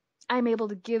 I'm able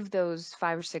to give those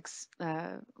 5 or 6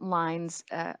 lines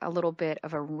a little bit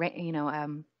of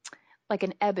like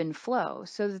an ebb and flow,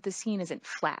 so that the scene isn't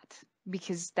flat.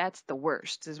 Because that's the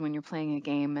worst, is when you're playing a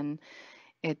game and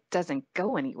it doesn't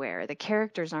go anywhere. The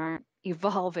characters aren't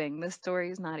evolving. The story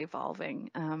is not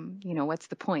evolving. What's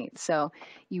the point? So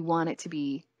you want it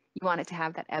to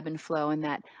have that ebb and flow and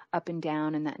that up and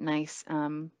down and that nice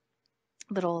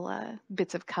little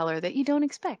bits of color that you don't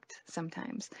expect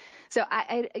sometimes. So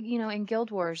in Guild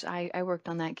Wars, I worked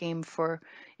on that game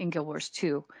in Guild Wars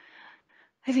 2.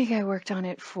 I think I worked on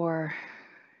it for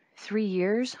 3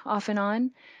 years off and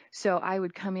on. So I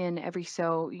would come in every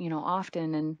so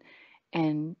often,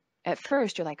 and at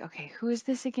first you're like, okay, who is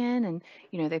this again? And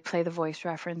they play the voice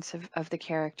reference of the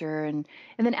character, and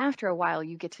then after a while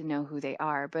you get to know who they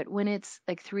are. But when it's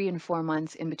like 3 and 4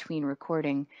 months in between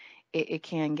recording, it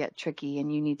can get tricky,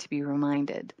 and you need to be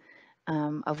reminded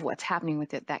of what's happening with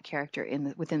that character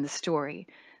within the story,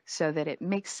 so that it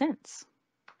makes sense.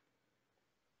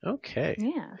 Okay.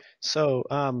 Yeah. So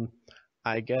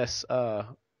I guess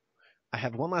I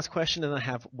have one last question and I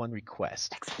have one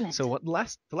request. Excellent. So the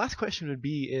last question would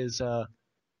be is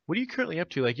what are you currently up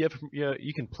to? Like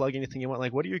you can plug anything you want.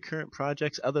 Like what are your current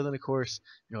projects other than, of course,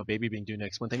 Baby being due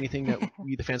next month? Anything that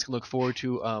we the fans can look forward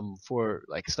to for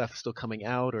like stuff still coming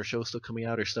out or shows still coming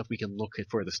out or stuff we can look at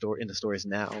for in the stores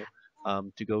now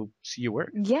to go see your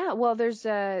work? Yeah, well, there's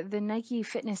the Nike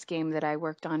fitness game that I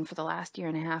worked on for the last year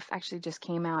and a half actually just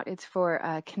came out. It's for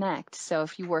Kinect. So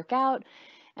if you work out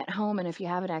at home and if you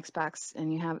have an Xbox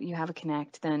and you have a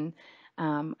Kinect, then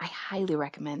I highly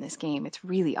recommend this game. It's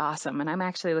really awesome, and I'm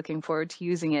actually looking forward to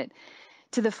using it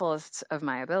to the fullest of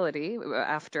my ability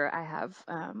after I have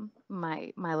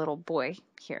my little boy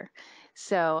here.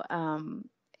 So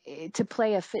to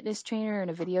play a fitness trainer in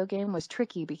a video game was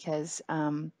tricky because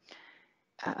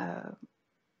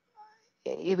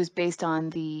it was based on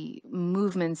the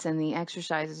movements and the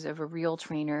exercises of a real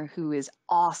trainer who is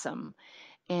awesome.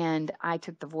 And I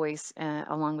took the voice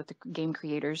along with the game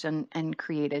creators and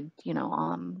created,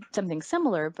 something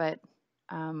similar, but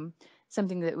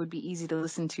something that would be easy to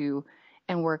listen to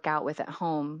work out with at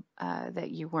home,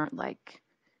 that you weren't like,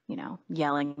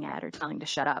 yelling at or telling to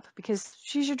shut up, because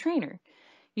she's your trainer.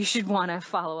 You should want to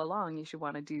follow along. You should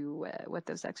want to do what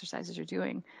those exercises are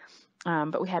doing.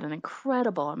 But we had an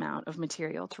incredible amount of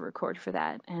material to record for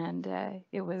that, and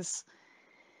it was.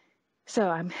 So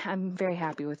I'm very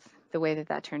happy with the way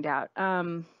that turned out.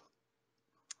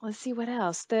 Let's see what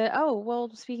else.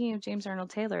 Speaking of James Arnold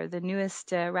Taylor, the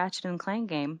newest Ratchet and Clank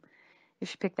game, you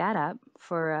should pick that up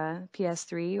for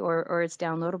PS3 or it's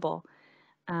downloadable.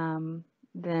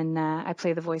 Then I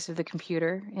play the voice of the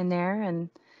computer in there, and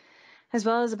as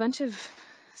well as a bunch of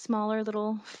smaller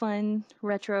little fun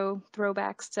retro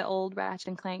throwbacks to old Ratchet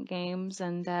and Clank games.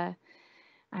 And I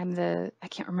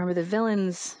can't remember the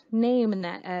villain's name in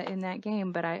that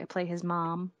game, but I play his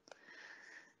mom,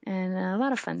 and a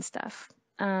lot of fun stuff.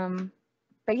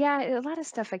 But yeah, a lot of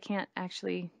stuff I can't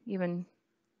actually even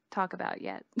talk about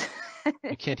yet.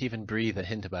 You can't even breathe a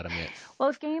hint about them yet. Well,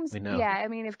 if games, We know. yeah, I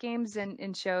mean, if games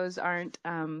and shows aren't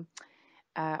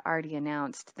already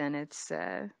announced, then it's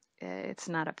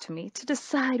not up to me to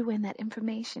decide when that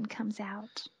information comes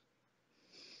out.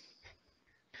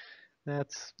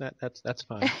 That's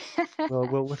fine. Well,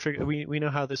 we'll figure. We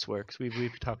know how this works.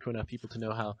 We've talked to enough people to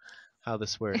know how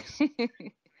this works.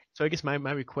 So I guess my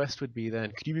request would be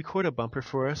then, could you record a bumper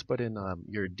for us, but in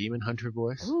your Demon Hunter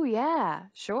voice? Oh yeah,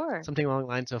 sure. Something along the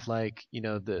lines of like,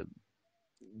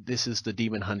 this is the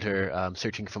Demon Hunter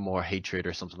searching for more hatred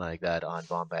or something like that on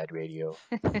Bombad Radio.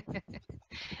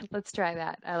 Let's try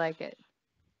that. I like it.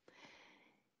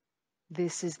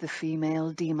 This is the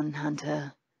female Demon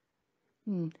Hunter.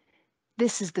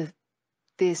 This is the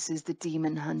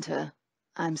Demon Hunter.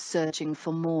 I'm searching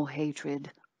for more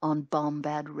hatred on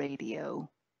Bombad Radio.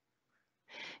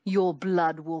 Your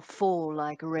blood will fall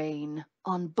like rain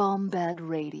on Bombad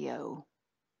Radio.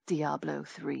 Diablo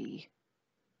 3.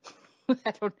 I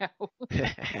don't know.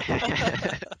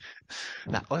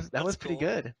 that was pretty cool.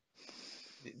 good.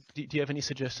 Do you have any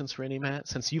suggestions for any, Matt?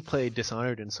 Since you played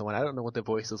Dishonored and so on, I don't know what the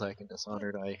voice is like in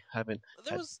Dishonored. I haven't.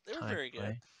 They were very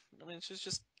good. I mean, she's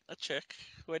just a chick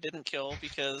who I didn't kill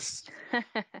because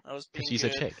I was being she's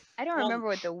good. a chick. I don't remember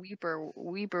what the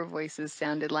Weeper voices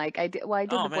sounded like. I did the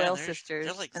Boyle sisters.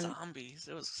 They're like zombies.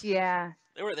 It was. Yeah.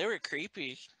 They were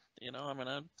creepy. I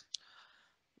mean,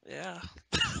 yeah.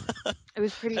 It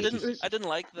was pretty. I didn't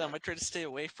like them. I tried to stay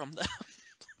away from them.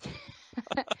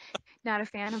 Not a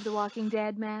fan of The Walking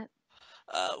Dead, Matt?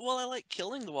 Well, I like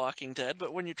killing the Walking Dead,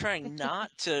 but when you're trying not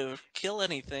to kill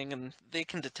anything and they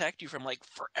can detect you from like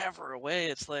forever away,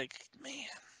 it's like, man,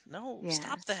 no,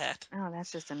 stop that. Oh,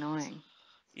 that's just annoying.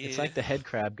 Yeah. It's like the head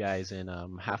crab guys in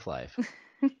Half-Life.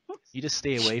 You just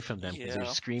stay away from them because they're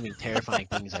screaming terrifying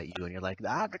things at you, and you're like,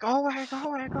 go away, go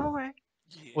away, go away.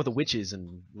 Yeah. Or the witches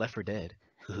in Left 4 Dead.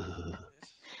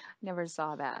 Never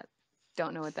saw that.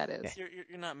 Don't know what that is.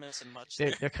 You're not missing much.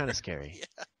 They're kind of scary.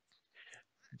 Yeah.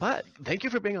 But thank you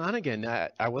for being on again.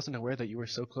 I wasn't aware that you were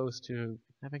so close to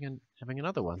having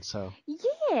another one. So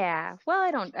yeah. Well,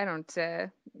 I don't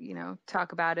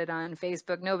talk about it on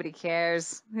Facebook. Nobody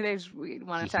cares. We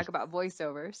want to talk about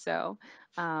voiceover. So,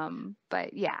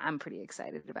 but yeah, I'm pretty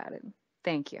excited about it.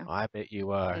 Thank you. Oh, I bet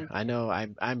you are. I know.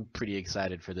 I'm pretty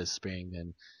excited for this spring,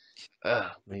 and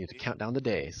we need to count down the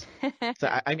days.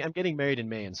 So I'm getting married in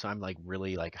May, and so I'm like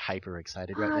really like hyper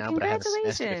excited right now. But I have a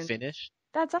semester to finish.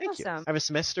 That's Thank awesome. You. I have a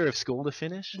semester of school to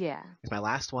finish. Yeah. It's my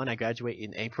last one. I graduate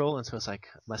in April, and so it's like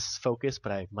must focus,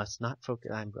 but I must not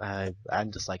focus.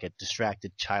 I'm just like a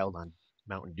distracted child on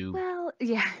Mountain Dew. Well,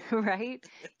 yeah, right.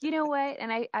 You know what?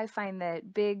 And I find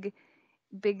that big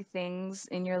things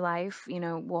in your life,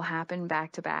 will happen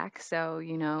back to back. So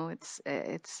it's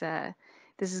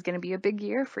this is going to be a big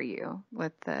year for you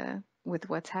with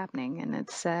what's happening, and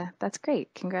that's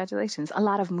great. Congratulations. A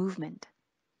lot of movement.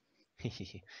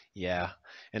 Yeah,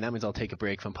 and that means I'll take a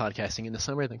break from podcasting in the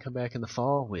summer, then come back in the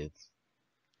fall with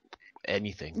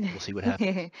anything. We'll see what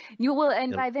happens. You will,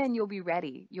 and by then you'll be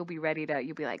ready. You'll be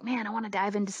like, man, I want to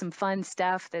dive into some fun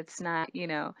stuff that's not,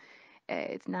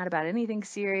 it's not about anything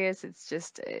serious. It's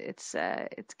just, it's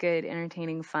good,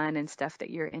 entertaining, fun, and stuff that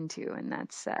you're into, and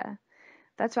that's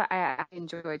why I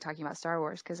enjoy talking about Star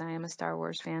Wars, because I am a Star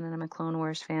Wars fan and I'm a Clone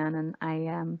Wars fan, and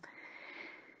I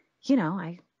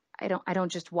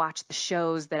don't just watch the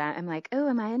shows that I'm like, oh,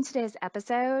 am I in today's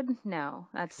episode? No,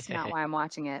 that's not why I'm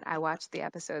watching it. I watch the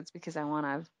episodes because I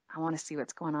want to see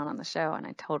what's going on the show, and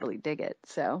I totally dig it.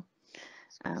 So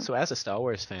as a Star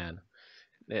Wars fan,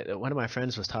 one of my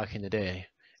friends was talking today.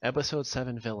 Episode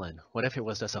 7 villain. What if it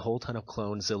was just a whole ton of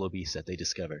clone Zillo beasts that they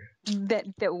discover?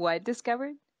 That what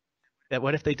discovered? That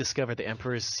what if they discovered the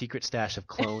Emperor's secret stash of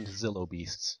cloned Zillo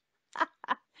beasts?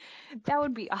 That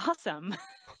would be awesome.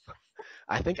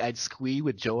 I think I'd squee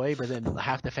with joy, but then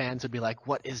half the fans would be like,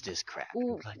 "What is this crap?"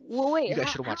 Like, Well, wait. you guys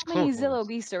How should have watched many Clone Wars. Zillow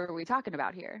beasts are we talking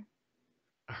about here?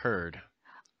 Herd.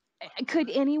 Could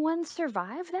anyone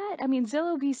survive that? I mean,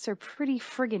 Zillow beasts are pretty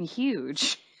friggin'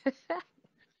 huge.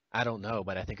 I don't know,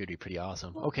 but I think it'd be pretty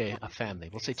awesome. Okay, a family.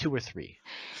 We'll say 2 or 3.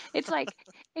 It's like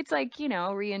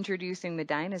reintroducing the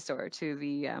dinosaur to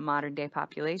the modern day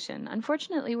population.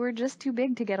 Unfortunately, we're just too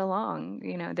big to get along.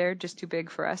 They're just too big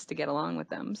for us to get along with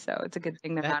them. So it's a good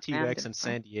thing they're That not around T-Rex in anymore.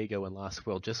 San Diego and Lost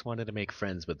World just wanted to make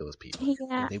friends with those people.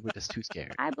 Yeah, And they were just too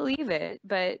scared. I believe it.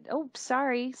 But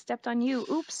sorry, stepped on you.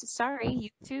 Oops, sorry, you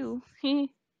too.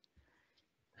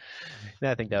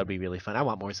 I think that would be really fun. I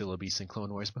want more Zillow Beasts in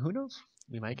Clone Wars, but who knows?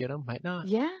 We might get them, might not.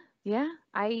 Yeah.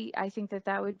 I think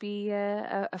that would be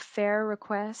a fair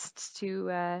request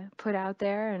to put out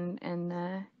there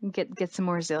and get some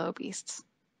more Zillow beasts.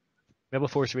 Rebel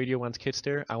Force Radio wants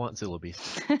Kitster. I want Zillow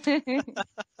Beasts.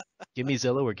 Give me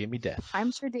Zillow or give me death.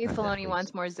 I'm sure Dave Filoni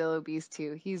wants more Zillow beasts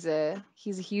too. He's a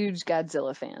huge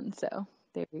Godzilla fan, so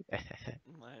there you go.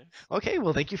 Okay,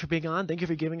 well, thank you for being on. Thank you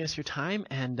for giving us your time,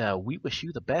 and we wish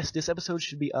you the best. This episode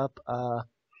should be up.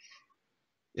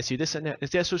 This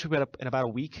episode should be up in about a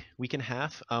week and a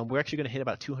half. We're actually going to hit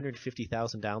about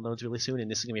 250,000 downloads really soon, and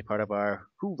this is going to be part of our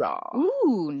hoorah.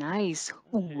 Ooh, nice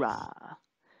hoorah!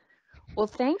 Well,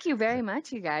 thank you very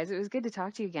much, you guys. It was good to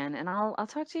talk to you again, and I'll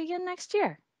talk to you again next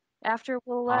year. After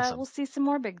we'll see some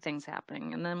more big things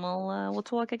happening, and then we'll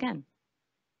talk again.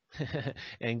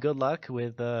 And good luck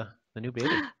with the new baby.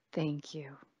 Thank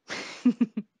you.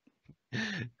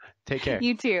 Take care.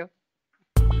 You too.